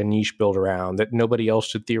draft, like a niche build around that nobody else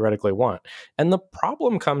should theoretically want. And the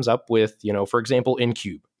problem comes up with, for example, in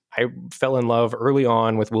Cube. I fell in love early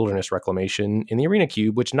on with Wilderness Reclamation in the Arena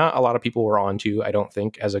Cube, which not a lot of people were onto, I don't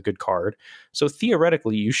think, as a good card. So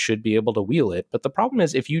theoretically, you should be able to wheel it. But the problem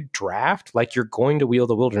is if you draft like you're going to wheel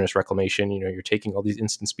the Wilderness Reclamation, you're taking all these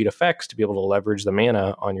instant speed effects to be able to leverage the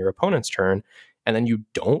mana on your opponent's turn, and then you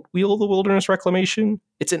don't wheel the Wilderness Reclamation,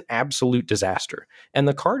 it's an absolute disaster. And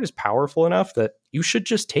the card is powerful enough that you should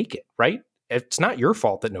just take it, right? It's not your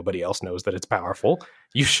fault that nobody else knows that it's powerful.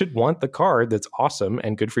 You should want the card that's awesome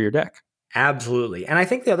and good for your deck. Absolutely. And I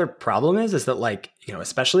think the other problem is that like,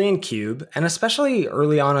 especially in Cube and especially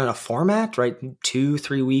early on in a format, right?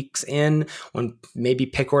 2-3 weeks in when maybe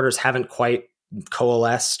pick orders haven't quite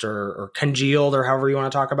coalesced or congealed or however you want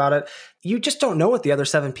to talk about it. You just don't know what the other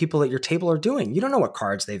 7 people at your table are doing. You don't know what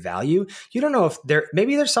cards they value. You don't know if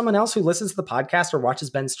maybe there's someone else who listens to the podcast or watches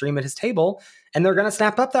Ben stream at his table and they're going to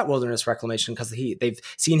snap up that Wilderness Reclamation because they've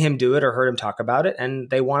seen him do it or heard him talk about it and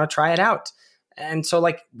they want to try it out. And so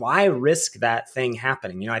like, why risk that thing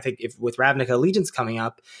happening? I think if with Ravnica Allegiance coming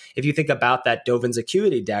up, if you think about that Dovin's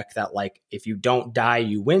Acuity deck, that like, if you don't die,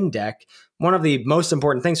 you win deck, one of the most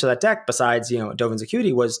important things for that deck besides, Dovin's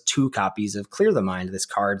Acuity was 2 copies of Clear the Mind, this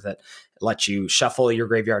card that lets you shuffle your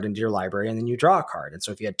graveyard into your library and then you draw a card. And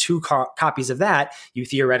so if you had 2 copies of that, you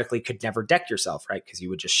theoretically could never deck yourself, right? Because you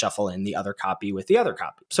would just shuffle in the other copy with the other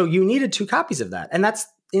copy. So you needed 2 copies of that. And that's,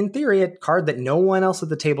 in theory, a card that no one else at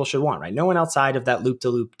the table should want, right? No one outside of that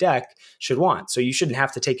loop-to-loop deck should want. So you shouldn't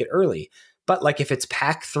have to take it early. But like if it's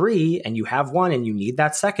pack 3 and you have one and you need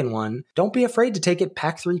that second one, don't be afraid to take it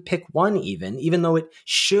pack 3, pick 1 even though it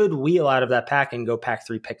should wheel out of that pack and go pack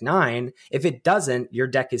 3, pick 9. If it doesn't, your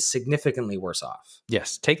deck is significantly worse off.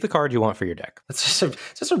 Yes, take the card you want for your deck. That's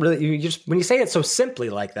just a really, when you say it so simply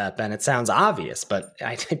like that, Ben, it sounds obvious, but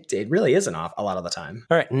it really isn't off a lot of the time.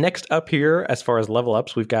 All right, next up here, as far as level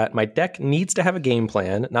ups, we've got my deck needs to have a game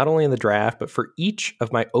plan, not only in the draft, but for each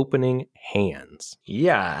of my opening hands.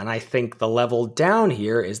 Yeah, and I think the level down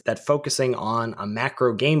here is that focusing on a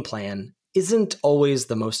macro game plan isn't always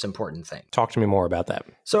the most important thing. Talk to me more about that.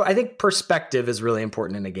 So I think perspective is really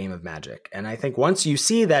important in a game of Magic. And I think once you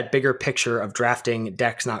see that bigger picture of drafting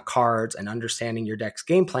decks, not cards, and understanding your deck's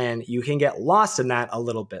game plan, you can get lost in that a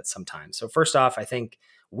little bit sometimes. So first off, I think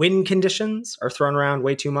win conditions are thrown around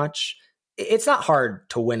way too much. It's not hard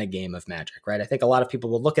to win a game of Magic, right? I think a lot of people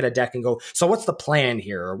will look at a deck and go, so what's the plan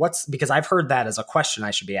here? Or because I've heard that as a question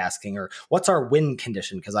I should be asking, or what's our win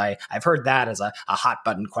condition? Because I've heard that as a hot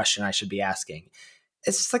button question I should be asking.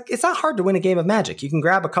 It's like, it's not hard to win a game of Magic. You can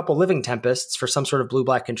grab a couple Living Tempests for some sort of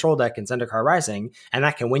blue-black control deck in Zendikar Rising, and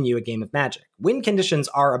that can win you a game of Magic. Win conditions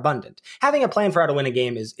are abundant. Having a plan for how to win a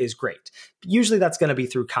game is great. Usually that's going to be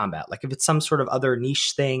through combat. Like if it's some sort of other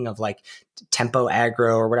niche thing of like tempo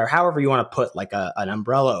aggro or whatever, however you want to put like an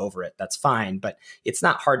umbrella over it, that's fine. But it's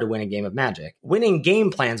not hard to win a game of Magic. Winning game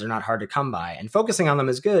plans are not hard to come by, and focusing on them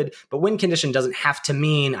is good, but win condition doesn't have to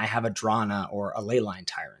mean I have a Drana or a Leyline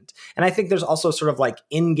Tyrant. And I think there's also sort of like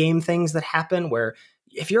in-game things that happen where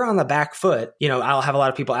if you're on the back foot, I'll have a lot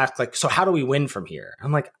of people ask like, so how do we win from here?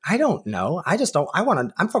 I'm like, I don't know.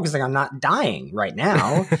 I'm focusing on not dying right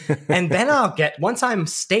now. And then once I'm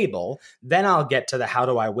stable, then I'll get to the how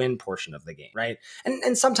do I win portion of the game, right?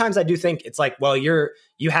 And sometimes I do think it's like, well,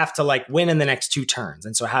 you have to like win in the next 2 turns.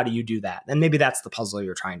 And so how do you do that? And maybe that's the puzzle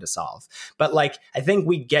you're trying to solve. But like, I think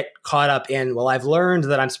we get caught up in, well, I've learned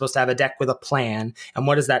that I'm supposed to have a deck with a plan. And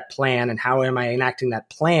what is that plan? And how am I enacting that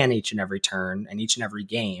plan each and every turn and each and every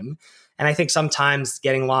game? And I think sometimes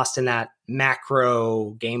getting lost in that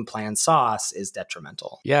macro game plan sauce is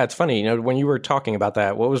detrimental. Yeah, it's funny. When you were talking about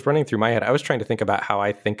that, what was running through my head, I was trying to think about how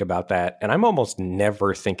I think about that. And I'm almost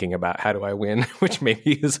never thinking about how do I win, which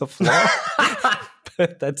maybe is a flaw.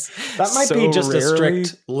 That might so be just rarely... a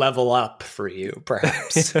strict level up for you,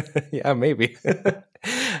 perhaps. Yeah, maybe.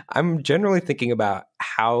 I'm generally thinking about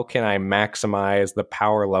how can I maximize the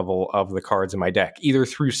power level of the cards in my deck, either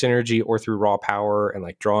through synergy or through raw power and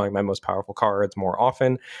like drawing my most powerful cards more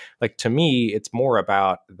often. Like to me, it's more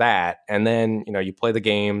about that. And then, you play the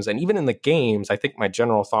games, and even in the games, I think my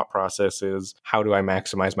general thought process is how do I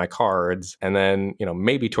maximize my cards? And then,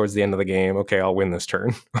 maybe towards the end of the game, okay, I'll win this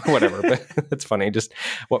turn or whatever. But it's funny just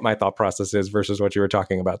what my thought process is versus what you were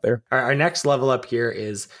talking about there. Our next level up here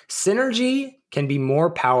is synergy can be more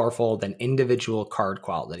powerful than individual card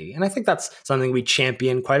quality. And I think that's something we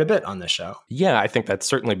champion quite a bit on this show. Yeah, I think that's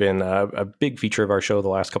certainly been a big feature of our show the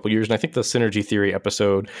last couple of years. And I think the synergy theory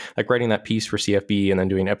episode, like writing that piece for CFB and then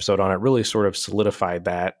doing an episode on it, really sort of solidified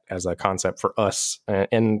that as a concept for us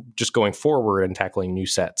and just going forward and tackling new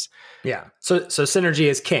sets. Yeah. So synergy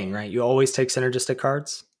is king, right? You always take synergistic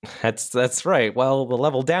cards? That's right. Well, the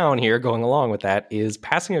level down here going along with that is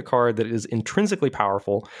passing a card that is intrinsically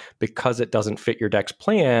powerful because it doesn't fit your deck's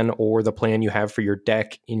plan or the plan you have for your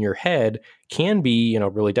deck in your head can be,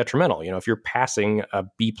 really detrimental. If you're passing a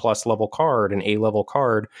B+ level card, an A level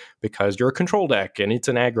card, because you're a control deck and it's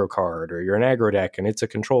an aggro card, or you're an aggro deck and it's a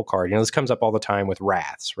control card. This comes up all the time with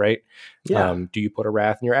wraths, right? Yeah. Do you put a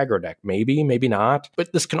wrath in your aggro deck? Maybe, maybe not.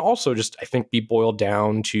 But this can also just, I think, be boiled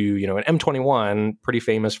down to, an M21, pretty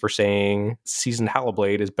famous for saying Seasoned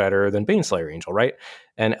Hallowblade is better than Baneslayer Angel, right?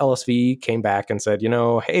 And LSV came back and said,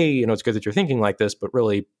 hey, it's good that you're thinking like this, but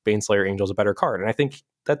really Baneslayer Angel is a better card. And I think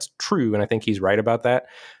that's true. And I think he's right about that.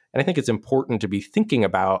 And I think it's important to be thinking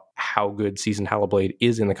about how good Seasoned Hallowblade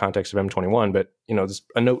is in the context of M21. But, just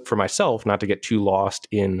a note for myself not to get too lost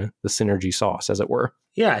in the synergy sauce, as it were.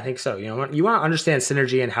 Yeah, I think so. You want to understand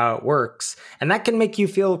synergy and how it works. And that can make you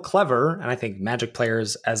feel clever. And I think Magic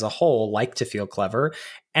players as a whole like to feel clever.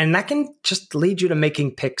 And that can just lead you to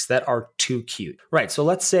making picks that are too cute. Right. So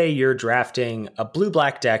let's say you're drafting a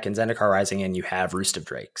blue-black deck in Zendikar Rising and you have Roost of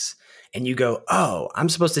Drakes. And you go, oh, I'm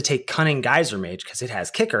supposed to take Cunning Geyser Mage because it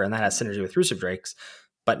has Kicker and that has synergy with Roost of Drakes.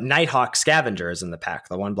 But Nighthawk Scavenger is in the pack.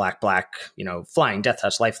 The one black, flying Death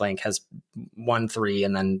Touch lifelink has 1/3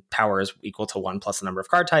 and then power is equal to 1 plus the number of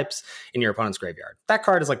card types in your opponent's graveyard. That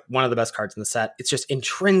card is like one of the best cards in the set. It's just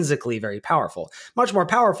intrinsically very powerful. Much more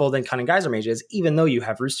powerful than Cunning Geyser Mage is, even though you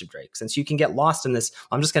have Roost of Drakes. And so you can get lost in this,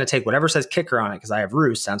 I'm just going to take whatever says Kicker on it because I have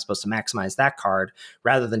Roost. I'm supposed to maximize that card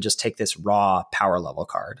rather than just take this raw power level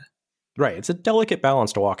card. Right. It's a delicate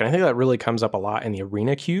balance to walk. And I think that really comes up a lot in the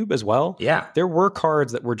Arena Cube as well. Yeah. There were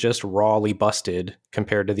cards that were just rawly busted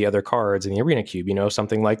compared to the other cards in the Arena Cube.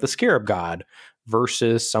 Something like the Scarab God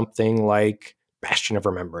versus something like Bastion of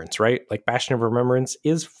Remembrance, right? Like Bastion of Remembrance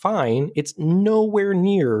is fine. It's nowhere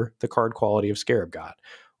near the card quality of Scarab God.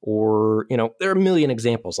 Or, there are a million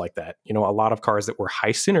examples like that. A lot of cards that were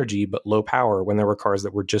high synergy but low power when there were cards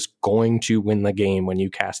that were just going to win the game when you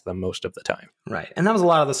cast them most of the time. Right. And that was a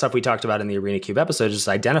lot of the stuff we talked about in the Arena Cube episode, just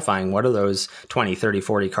identifying what are those 20, 30,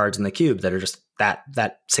 40 cards in the cube that are just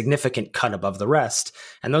that significant cut above the rest.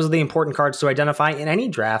 And those are the important cards to identify in any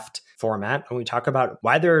draft format. When we talk about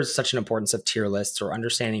why there's such an importance of tier lists or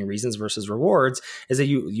understanding reasons versus rewards, is that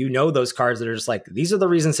you know those cards that are just like, these are the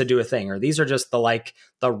reasons to do a thing, or these are just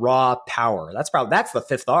the raw power. That's the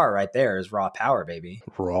fifth R right there, is raw power, baby.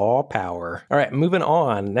 Raw power. All right, moving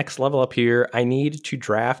on. Next level up here, I need to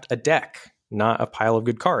draft a deck, not a pile of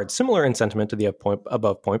good cards. Similar in sentiment to the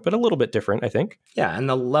above point, but a little bit different, I think. Yeah, and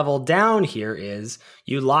the level down here is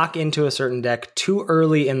you lock into a certain deck too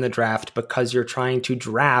early in the draft because you're trying to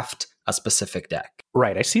draft a specific deck.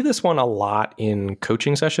 Right. I see this one a lot in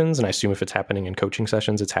coaching sessions, and I assume if it's happening in coaching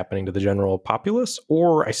sessions, it's happening to the general populace,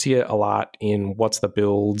 or I see it a lot in what's the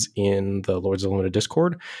builds in the Lords of Limited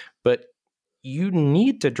Discord. But you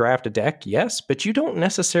need to draft a deck, yes, but you don't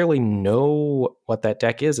necessarily know what that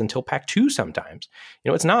deck is until pack 2 sometimes.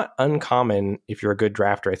 It's not uncommon if you're a good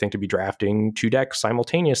drafter, I think, to be drafting 2 decks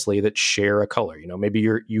simultaneously that share a color. Maybe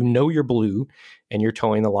you're blue and you're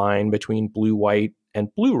towing the line between blue-white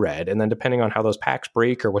and blue-red, and then depending on how those packs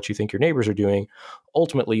break or what you think your neighbors are doing,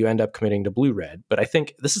 ultimately you end up committing to blue-red. But I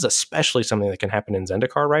think this is especially something that can happen in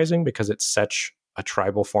Zendikar Rising because it's such a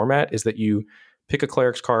tribal format, is that you pick a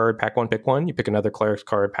cleric's card, pack 1, pick 1. You pick another cleric's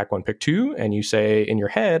card, pack 1, pick 2. And you say in your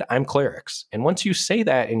head, I'm clerics. And once you say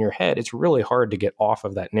that in your head, it's really hard to get off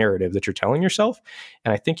of that narrative that you're telling yourself.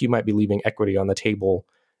 And I think you might be leaving equity on the table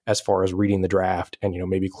as far as reading the draft. And,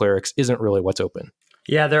 maybe clerics isn't really what's open.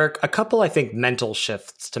 Yeah, there are a couple, I think, mental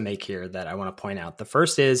shifts to make here that I want to point out. The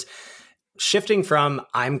first is shifting from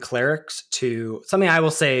I'm clerics to something I will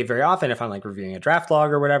say very often if I'm like reviewing a draft log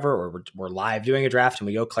or whatever, or we're live doing a draft and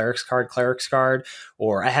we go clerics card,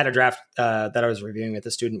 or I had a draft that I was reviewing with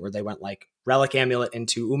a student where they went like Relic Amulet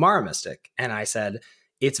into Umara Mystic. And I said,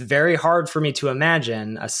 it's very hard for me to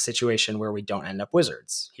imagine a situation where we don't end up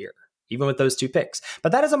wizards here, even with those 2 picks.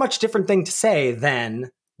 But that is a much different thing to say than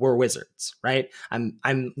we're wizards, right?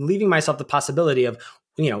 I'm leaving myself the possibility of,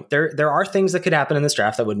 there are things that could happen in this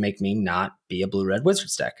draft that would make me not be a blue-red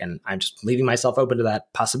Wizards deck, and I'm just leaving myself open to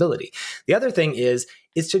that possibility. The other thing is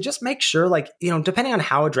to just make sure, depending on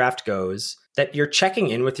how a draft goes, that you're checking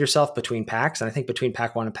in with yourself between packs, and I think between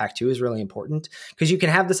pack 1 and pack 2 is really important, because you can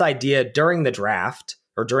have this idea during the draft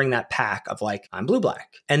or during that pack of like, I'm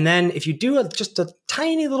blue-black. And then if you do just a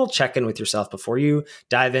tiny little check-in with yourself before you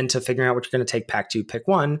dive into figuring out what you're going to take pack 2, pick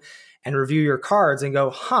 1, and review your cards and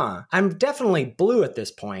go, I'm definitely blue at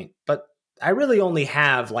this point, but I really only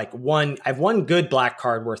have I have 1 good black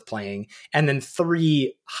card worth playing, and then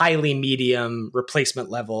 3 highly medium replacement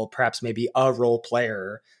level, perhaps maybe a role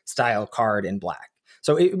player style card in black.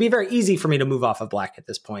 So it would be very easy for me to move off of black at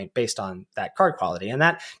this point based on that card quality. And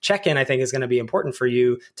that check-in, I think, is going to be important for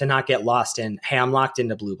you to not get lost in, hey, I'm locked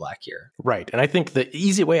into blue-black here. Right. And I think the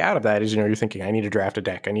easy way out of that is, you're thinking, I need to draft a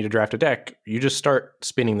deck. You just start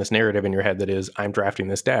spinning this narrative in your head that is, I'm drafting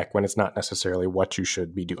this deck, when it's not necessarily what you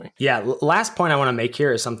should be doing. Yeah. Last point I want to make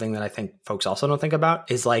here is something that I think folks also don't think about,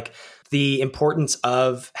 is the importance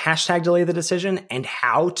of hashtag delay the decision and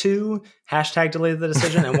how to hashtag delay the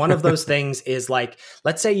decision. And one of those things is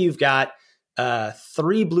let's say you've got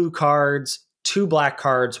 3 blue cards, 2 black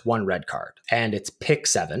cards, 1 red card, and it's pick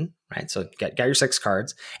 7, right? So got your 6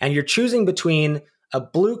 cards, and you're choosing between a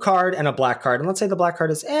blue card and a black card. And let's say the black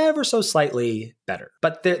card is ever so slightly better,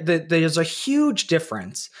 but there's a huge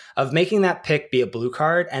difference of making that pick be a blue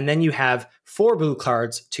card. And then you have 4 blue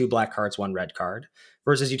cards, 2 black cards, 1 red card,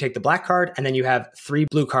 versus you take the black card and then you have 3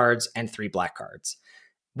 blue cards and 3 black cards.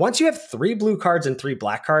 Once you have 3 blue cards and 3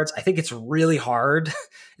 black cards, I think it's really hard.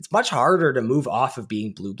 It's much harder to move off of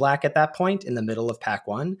being blue-black at that point in the middle of pack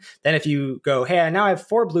 1 than if you go, hey, now I have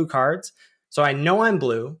 4 blue cards, so I know I'm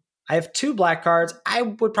blue. I have 2 black cards. I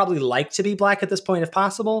would probably like to be black at this point if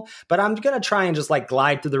possible, but I'm going to try and just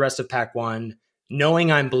glide through the rest of pack 1,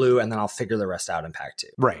 knowing I'm blue, and then I'll figure the rest out in pack 2.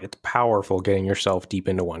 Right. It's powerful getting yourself deep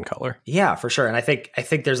into one color. Yeah, for sure. And I think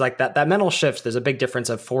there's that mental shift. There's a big difference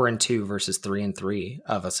of 4 and 2 versus 3 and 3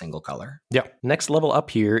 of a single color. Yeah. Next level up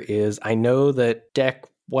here is, I know that deck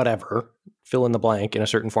whatever, fill in the blank in a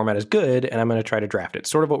certain format is good, and I'm going to try to draft it.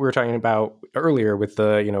 Sort of what we were talking about earlier with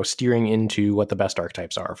the, steering into what the best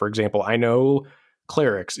archetypes are. For example, I know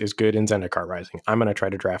clerics is good in Zendikar Rising. I'm going to try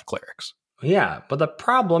to draft clerics. Yeah, but the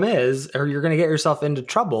problem is, or you're going to get yourself into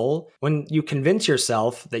trouble when you convince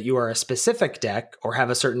yourself that you are a specific deck or have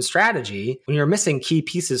a certain strategy when you're missing key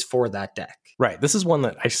pieces for that deck. Right. This is one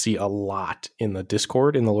that I see a lot in the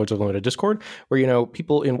Discord, in the Lords of Limited Discord, where,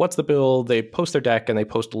 people in What's the Build, they post their deck and they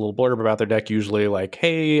post a little blurb about their deck, usually like,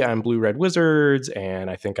 hey, I'm blue-red wizards,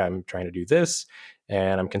 and I think I'm trying to do this,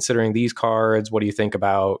 and I'm considering these cards. What do you think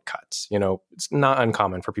about cuts? It's not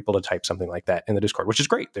uncommon for people to type something like that in the Discord, which is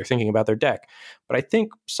great. They're thinking about their deck. But I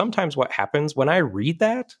think sometimes what happens when I read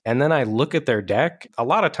that and then I look at their deck, a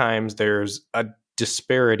lot of times there's a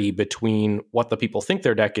disparity between what the people think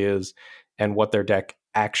their deck is and what their deck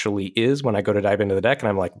actually is when I go to dive into the deck. And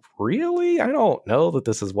I'm like, really? I don't know that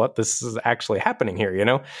this is actually happening here,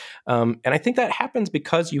 And I think that happens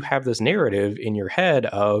because you have this narrative in your head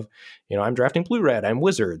of, I'm drafting blue-red, I'm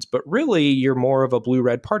wizards, but really you're more of a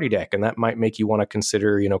blue-red party deck. And that might make you want to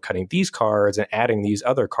consider, cutting these cards and adding these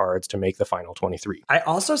other cards to make the final 23. I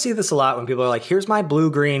also see this a lot when people are like, here's my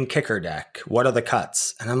blue-green kicker deck. What are the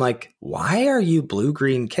cuts? And I'm like, why are you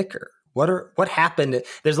blue-green kicker? What happened?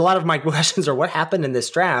 There's a lot of my questions are what happened in this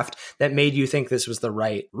draft that made you think this was the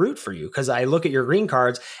right route for you? Because I look at your green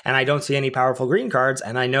cards and I don't see any powerful green cards.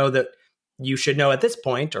 And I know that you should know at this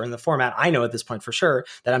point, or in the format, I know at this point for sure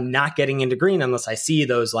that I'm not getting into green unless I see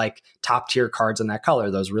those like top tier cards in that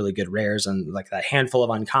color, those really good rares and like that handful of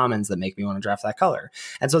uncommons that make me want to draft that color.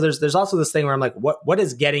 And so there's also this thing where I'm like, what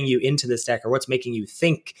is getting you into this deck, or what's making you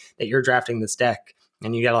think that you're drafting this deck?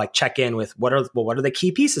 And you got to like check in with what are the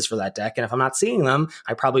key pieces for that deck? And if I'm not seeing them,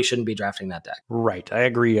 I probably shouldn't be drafting that deck. Right. I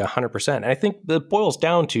agree 100%. And I think that boils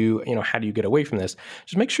down to, how do you get away from this?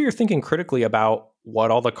 Just make sure you're thinking critically about what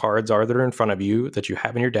all the cards are that are in front of you that you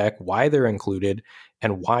have in your deck, why they're included,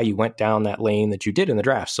 and why you went down that lane that you did in the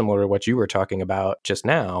draft, similar to what you were talking about just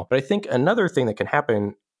now. But I think another thing that can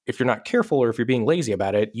happen if you're not careful or if you're being lazy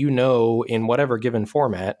about it, in whatever given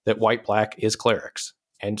format that white-black is clerics.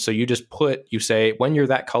 And so you say, when you're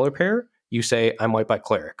that color pair, you say, I'm white black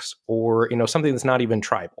clerics, or, something that's not even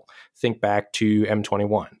tribal. Think back to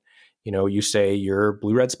M21. You say you're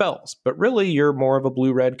blue-red spells, but really you're more of a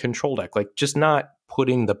blue-red control deck, like just not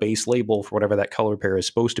putting the base label for whatever that color pair is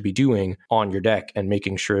supposed to be doing on your deck and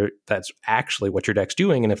making sure that's actually what your deck's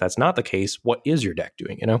doing. And if that's not the case, what is your deck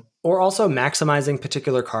doing, Or also maximizing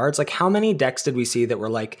particular cards. Like how many decks did we see that were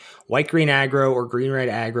like white-green aggro or green-red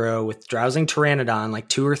aggro with Drowsing Pteranodon, like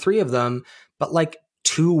 2 or 3 of them, but like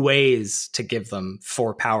 2 ways to give them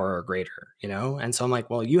 4 power or greater, And so I'm like,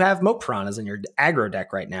 well, you have Moat Piranhas in your aggro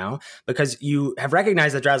deck right now because you have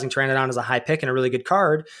recognized that Drowsing Pteranodon is a high pick and a really good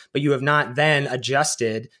card, but you have not then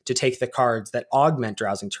adjusted to take the cards that augment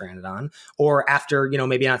Drowsing Pteranodon, or after,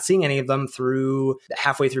 maybe not seeing any of them through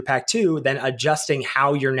halfway through pack 2, then adjusting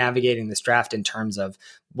how you're navigating this draft in terms of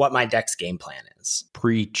what my deck's game plan is.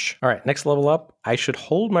 Preach. All right, next level up. I should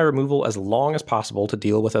hold my removal as long as possible to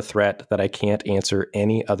deal with a threat that I can't answer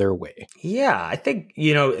any other way. Yeah, I think,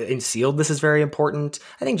 in sealed, this is very important.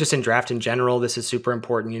 I think just in draft in general, this is super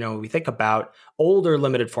important. We think about older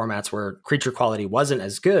limited formats where creature quality wasn't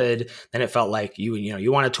as good, then it felt like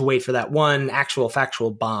you wanted to wait for that one actual factual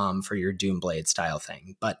bomb for your Doomblade style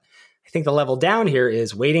thing. But I think the level down here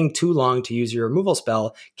is waiting too long to use your removal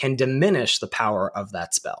spell can diminish the power of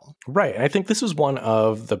that spell. Right. And I think this is one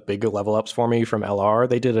of the bigger level ups for me from LR.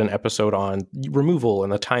 They did an episode on removal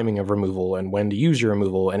and the timing of removal and when to use your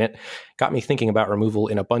removal. And it got me thinking about removal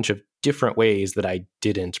in a bunch of different ways that I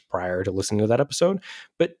didn't prior to listening to that episode.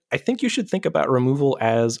 But I think you should think about removal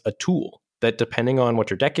as a tool that, depending on what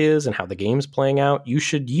your deck is and how the game's playing out, you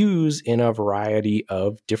should use in a variety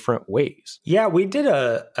of different ways. Yeah, we did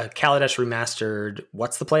a Kaladesh Remastered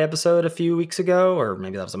What's the Play episode a few weeks ago, or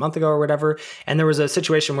maybe that was a month ago or whatever. And there was a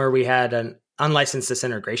situation where we had an unlicensed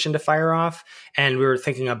disintegration to fire off. And we were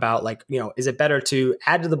thinking about is it better to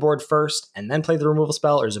add to the board first and then play the removal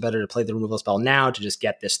spell? Or is it better to play the removal spell now to just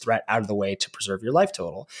get this threat out of the way to preserve your life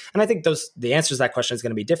total? And I think the answer to that question is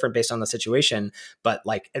going to be different based on the situation. But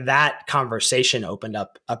that conversation opened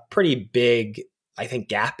up a pretty big, I think,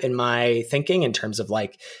 gap in my thinking in terms of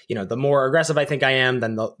the more aggressive I think I am,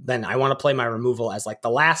 then I want to play my removal as the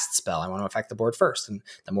last spell. I want to affect the board first. And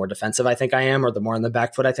the more defensive I think I am, or the more on the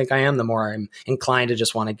back foot I think I am, the more I'm inclined to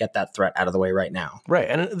just want to get that threat out of the way right now. Right.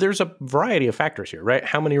 And there's a variety of factors here, right?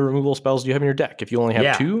 How many removal spells do you have in your deck? If you only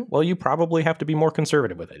have 2, well, you probably have to be more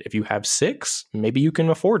conservative with it. If you have 6, maybe you can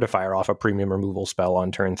afford to fire off a premium removal spell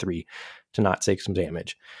on turn 3 to not take some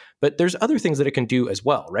damage. But there's other things that it can do as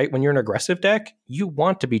well, right? When you're an aggressive deck, you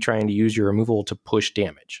want to be trying to use your removal to push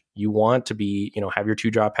damage. You want to be, have your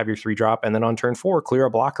 2-drop, have your 3-drop, and then on turn 4, clear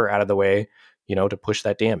a blocker out of the way, to push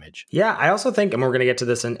that damage. Yeah, I also think, and we're going to get to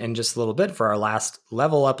this in just a little bit for our last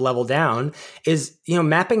level up, level down, is,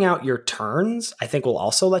 mapping out your turns, I think will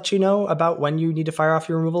also let you know about when you need to fire off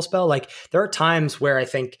your removal spell. Like there are times where I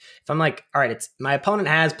think if I'm like, all right, it's my opponent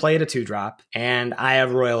has played a 2-drop and I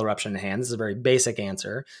have Royal Eruption in hand. This is a very basic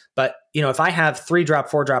answer. But, if I have 3-drop,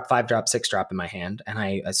 4-drop, 5-drop, 6-drop in my hand, and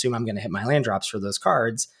I assume I'm going to hit my land drops for those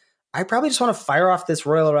cards, I probably just want to fire off this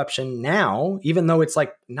Royal Eruption now, even though it's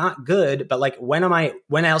like not good, but like when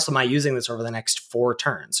else am I using this over the next 4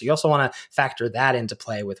 turns? So you also want to factor that into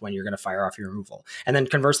play with when you're going to fire off your removal. And then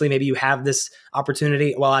conversely, maybe you have this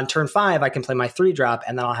opportunity, well, on turn 5, I can play my 3-drop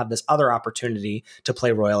and then I'll have this other opportunity to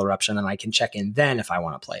play Royal Eruption and I can check in then if I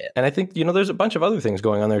want to play it. And I think, there's a bunch of other things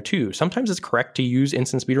going on there too. Sometimes it's correct to use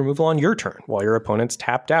instant speed removal on your turn while your opponent's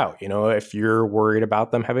tapped out. If you're worried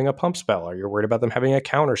about them having a pump spell or you're worried about them having a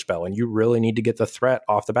counter spell and you really need to get the threat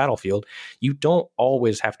off the battlefield, you don't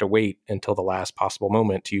always have to wait until the last possible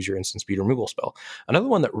moment to use your instant speed removal spell. Another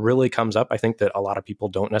one that really comes up, I think that a lot of people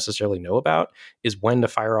don't necessarily know about, is when to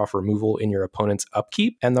fire off removal in your opponent's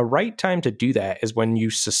upkeep. And the right time to do that is when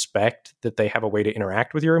you suspect that they have a way to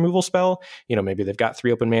interact with your removal spell. Maybe they've got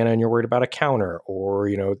 3 open mana and you're worried about a counter, or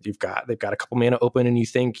they've got a couple mana open and you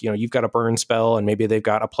think you've got a burn spell and maybe they've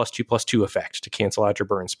got a +2/+2 effect to cancel out your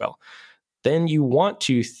burn spell. Then you want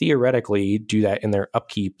to theoretically do that in their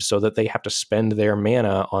upkeep so that they have to spend their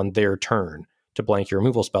mana on their turn to blank your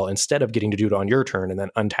removal spell instead of getting to do it on your turn and then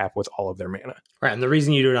untap with all of their mana. Right. And the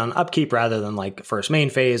reason you do it on upkeep rather than like first main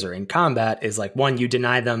phase or in combat is like, one, you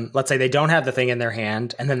deny them, let's say they don't have the thing in their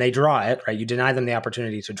hand and then they draw it, right? You deny them the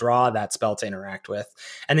opportunity to draw that spell to interact with.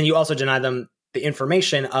 And then you also deny them the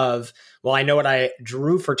information of, well, I know what I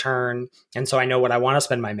drew for turn, and so I know what I want to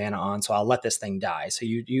spend my mana on, so I'll let this thing die. So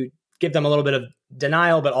you give them a little bit of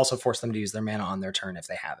denial, but also force them to use their mana on their turn if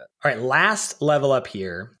they have it. All right, last level up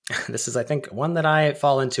here. This is, I think, one that I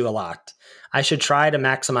fall into a lot. I should try to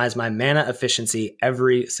maximize my mana efficiency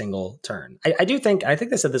every single turn. I think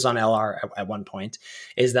they said this on LR at one point,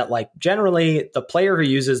 is that like generally the player who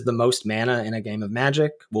uses the most mana in a game of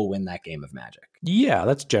Magic will win that game of Magic. Yeah,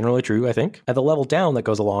 that's generally true, I think. And the level down that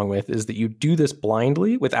goes along with is that you do this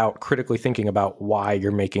blindly without critically thinking about why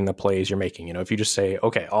you're making the plays you're making. If you just say,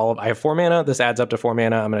 okay, I have 4 mana, this adds up to 4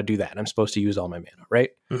 mana, I'm going to do that. I'm supposed to use all my mana, right?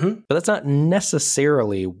 Mm-hmm. But that's not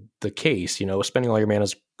necessarily the case. Spending all your mana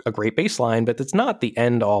is a great baseline, but it's not the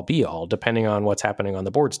end all be all, depending on what's happening on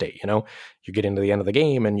the board state. You get into the end of the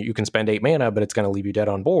game and you can spend 8 mana, but it's going to leave you dead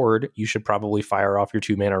on board. You should probably fire off your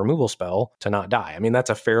 2 mana removal spell to not die. I mean, that's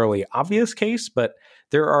a fairly obvious case, but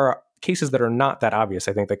there are cases that are not that obvious,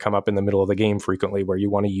 I think, that come up in the middle of the game frequently, where you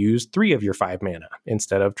want to use 3 of your 5 mana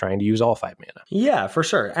instead of trying to use all 5 mana. Yeah, for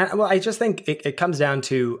sure. And, well, I just think it comes down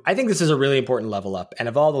to, I think this is a really important level up. And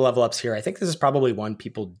of all the level ups here, I think this is probably one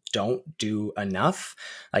people don't do enough.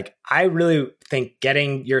 Like, I really think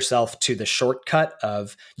getting yourself to the shortcut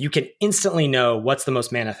of, you can instantly know what's the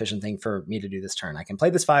most mana efficient thing for me to do this turn. I can play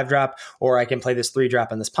this 5-drop, or I can play this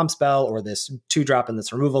 3-drop and this pump spell, or this 2-drop and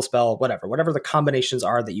this removal spell, whatever the combinations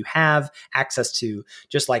are that you have access to,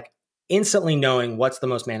 just like instantly knowing what's the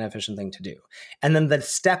most mana efficient thing to do. And then the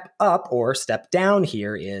step up or step down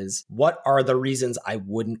here is, what are the reasons I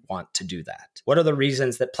wouldn't want to do that? What are the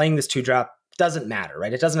reasons that playing this 2-drop doesn't matter,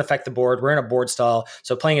 right? It doesn't affect the board. We're in a board stall,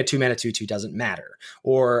 so playing a 2-mana 2/2 doesn't matter.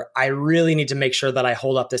 Or I really need to make sure that I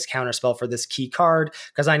hold up this counter spell for this key card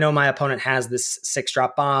because I know my opponent has this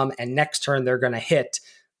 6-drop bomb and next turn they're going to hit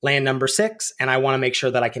land number 6, and I want to make sure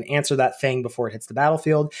that I can answer that thing before it hits the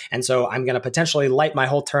battlefield. And so I'm going to potentially light my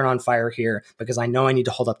whole turn on fire here because I know I need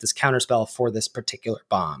to hold up this counterspell for this particular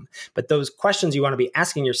bomb. But those questions you want to be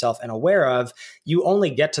asking yourself and aware of, you only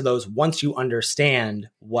get to those once you understand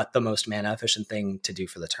what the most mana efficient thing to do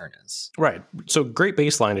for the turn is. Right. So great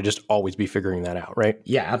baseline to just always be figuring that out, right?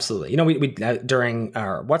 Yeah, absolutely. We during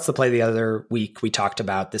our What's the Play the other week, we talked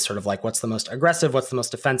about this sort of like, what's the most aggressive, what's the most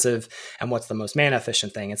defensive, and what's the most mana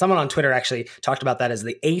efficient thing. And someone on Twitter actually talked about that as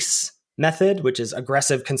the ACE method, which is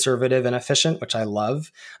aggressive, conservative, and efficient, which I love.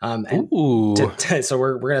 So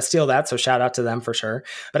we're going to steal that. So shout out to them for sure.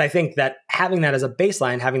 But I think that having that as a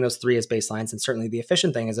baseline, having those 3 as baselines, and certainly the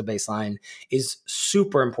efficient thing as a baseline, is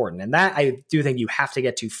super important. And that I do think you have to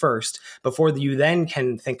get to first before you then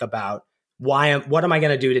can think about what am I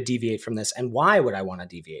going to do to deviate from this? And why would I want to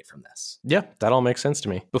deviate from this? Yeah, that all makes sense to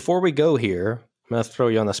me. Before we go here, I'm going to throw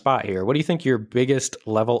you on the spot here. What do you think your biggest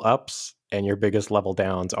level ups and your biggest level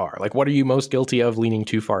downs are? Like, what are you most guilty of leaning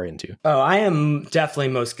too far into? Oh, I am definitely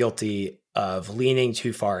most guilty of leaning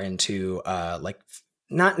too far into like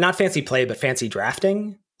not fancy play, but fancy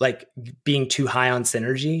drafting, like being too high on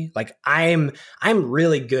synergy. Like I'm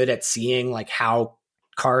really good at seeing like how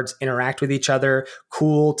cards interact with each other,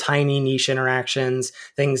 cool, tiny niche interactions,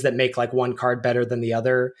 things that make like one card better than the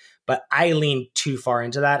other. But I lean too far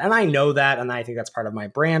into that. And I know that. And I think that's part of my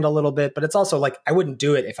brand a little bit. But it's also like, I wouldn't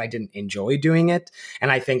do it if I didn't enjoy doing it. And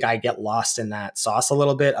I think I get lost in that sauce a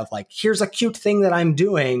little bit of like, here's a cute thing that I'm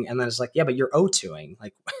doing. And then it's like, yeah, but you're O2ing.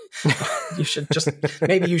 Like, you should just,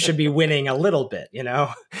 maybe you should be winning a little bit, you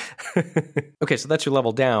know? Okay, so that's your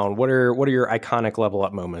level down. What are your iconic level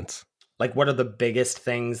up moments? Like, what are the biggest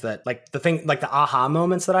things that, like the aha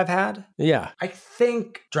moments that I've had? Yeah. I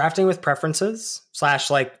think drafting with preferences /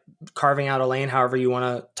 like carving out a lane, however you want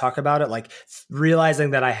to talk about it, like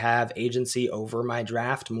realizing that I have agency over my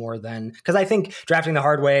draft more than, because I think drafting the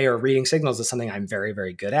hard way or reading signals is something I'm very,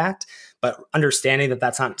 very good at. But understanding that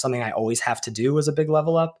that's not something I always have to do is a big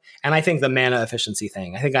level up. And I think the mana efficiency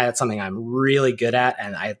thing, I think that's something I'm really good at.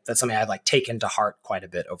 And that's something I've like taken to heart quite a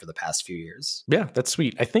bit over the past few years. Yeah, that's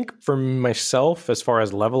sweet. I think for myself, as far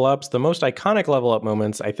as level ups, the most iconic level up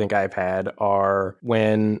moments I think I've had are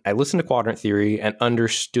when I listened to Quadrant Theory and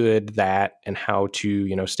understood that and how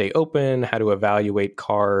to, stay open, how to evaluate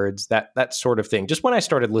cards, that sort of thing. Just when I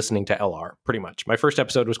started listening to LR, pretty much. My first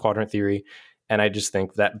episode was Quadrant Theory. And I just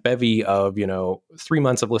think that bevy of, 3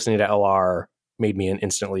 months of listening to LR made me an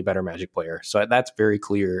instantly better Magic player. So that's very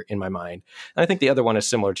clear in my mind. And I think the other one is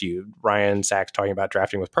similar to you. Ryan Sachs talking about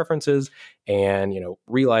drafting with preferences and,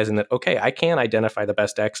 realizing that, okay, I can identify the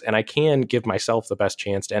best decks and I can give myself the best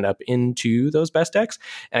chance to end up into those best decks.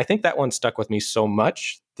 And I think that one stuck with me so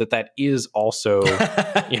much that is also,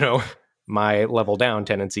 my level down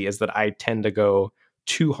tendency is that I tend to go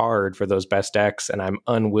too hard for those best decks, and I'm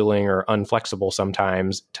unwilling or unflexible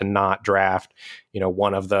sometimes to not draft,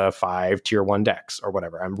 one of the 5 tier 1 decks or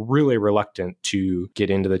whatever. I'm really reluctant to get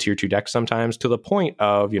into the tier 2 decks sometimes, to the point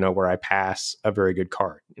of, where I pass a very good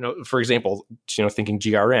card. For example, thinking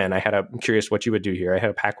GRN, I'm curious what you would do here. I had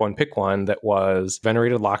a pack 1 pick 1 that was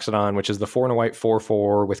Venerated Loxodon, which is the 4 and a white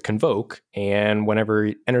 4/4 with Convoke. And whenever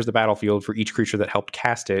it enters the battlefield, for each creature that helped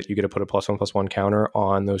cast it, you get to put a +1/+1 counter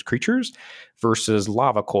on those creatures, versus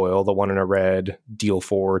Lava Coil, the 1 and a red, deal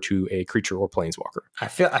 4 to a creature or planeswalker. I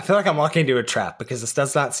feel like I'm walking into a trap because this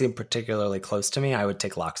does not seem particularly close to me. I would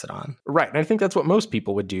take Loxodon. Right. And I think that's what most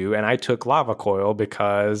people would do. And I took Lava Coil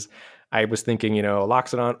because I was thinking,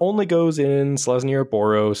 Loxodon only goes in Selesnya or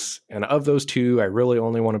Boros. And of those two, I really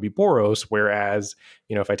only want to be Boros. Whereas,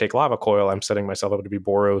 if I take Lava Coil, I'm setting myself up to be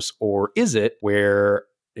Boros or Izzet, where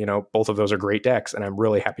both of those are great decks, and I'm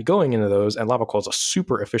really happy going into those. And Lava Coil is a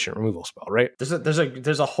super efficient removal spell, right?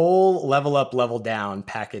 There's a whole level up, level down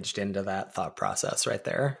packaged into that thought process right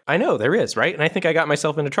there. I know there is, right? And I think I got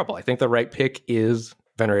myself into trouble. I think the right pick is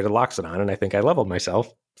Venerated Loxodon, and I think I leveled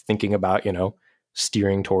myself thinking about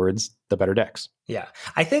steering towards the better decks. Yeah,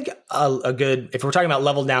 I think a good, if we're talking about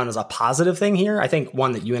level down as a positive thing here, I think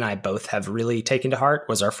one that you and I both have really taken to heart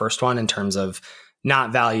was our first one in terms of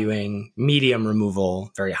not valuing medium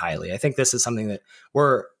removal very highly. I think this is something that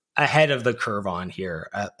we're ahead of the curve on here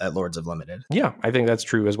at Lords of Limited. Yeah, I think that's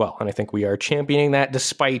true as well. And I think we are championing that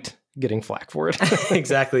despite getting flack for it.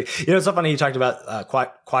 Exactly. It's so funny you talked about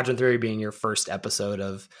Quadrant Theory being your first episode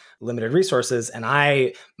of Limited Resources. And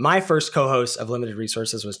my first co-host of Limited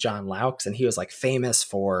Resources was John Laux, and he was like famous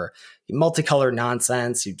for multicolored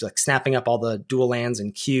nonsense. He was like snapping up all the dual lands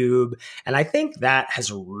in cube. And I think that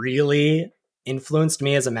has really influenced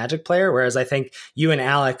me as a Magic player, whereas I think you and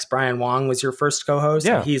Alex, Brian Wong was your first co-host.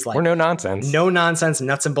 Yeah, and he's like, we're no nonsense,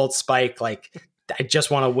 nuts and bolts spike. Like, I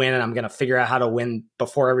just want to win, and I'm going to figure out how to win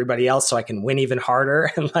before everybody else so I can win even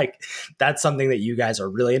harder. And like, that's something that you guys are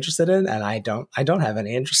really interested in, and I don't have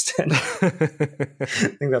any interest in. I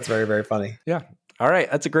think that's very, very funny. Yeah. All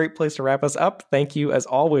right. That's a great place to wrap us up. Thank you, as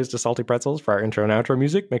always, to Salty Pretzels for our intro and outro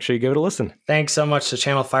music. Make sure you give it a listen. Thanks so much to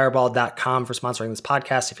channelfireball.com for sponsoring this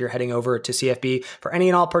podcast. If you're heading over to CFB for any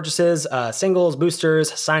and all purchases, singles,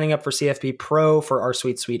 boosters, signing up for CFB Pro for our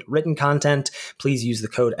sweet, sweet written content, please use the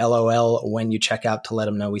code LOL when you check out to let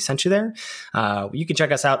them know we sent you there. You can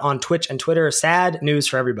check us out on Twitch and Twitter. Sad news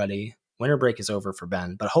for everybody. Winter break is over for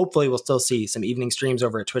Ben, but hopefully we'll still see some evening streams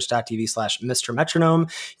over at twitch.tv/Mr. Metronome.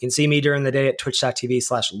 You can see me during the day at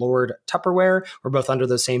twitch.tv/Lord Tupperware. We're both under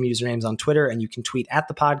those same usernames on Twitter, and you can tweet at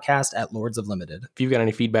the podcast at Lords of Limited. If you've got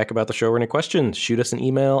any feedback about the show or any questions, shoot us an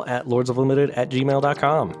email at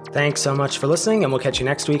lordsoflimited@gmail.com. Thanks so much for listening, and we'll catch you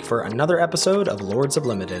next week for another episode of Lords of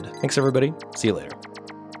Limited. Thanks, everybody. See you later.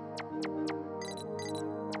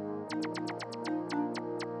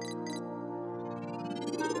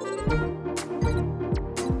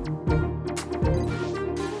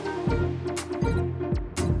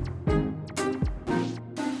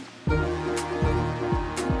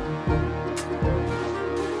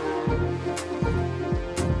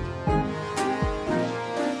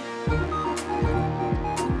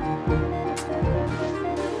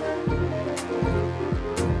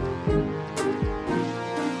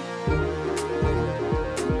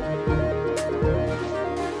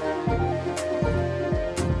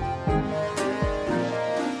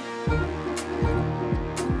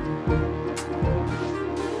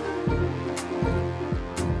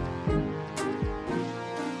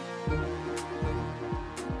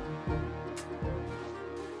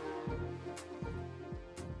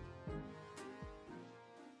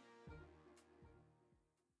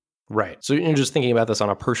 Right. So you're just thinking about this on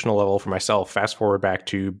a personal level for myself. Fast forward back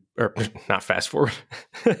to, or not fast forward.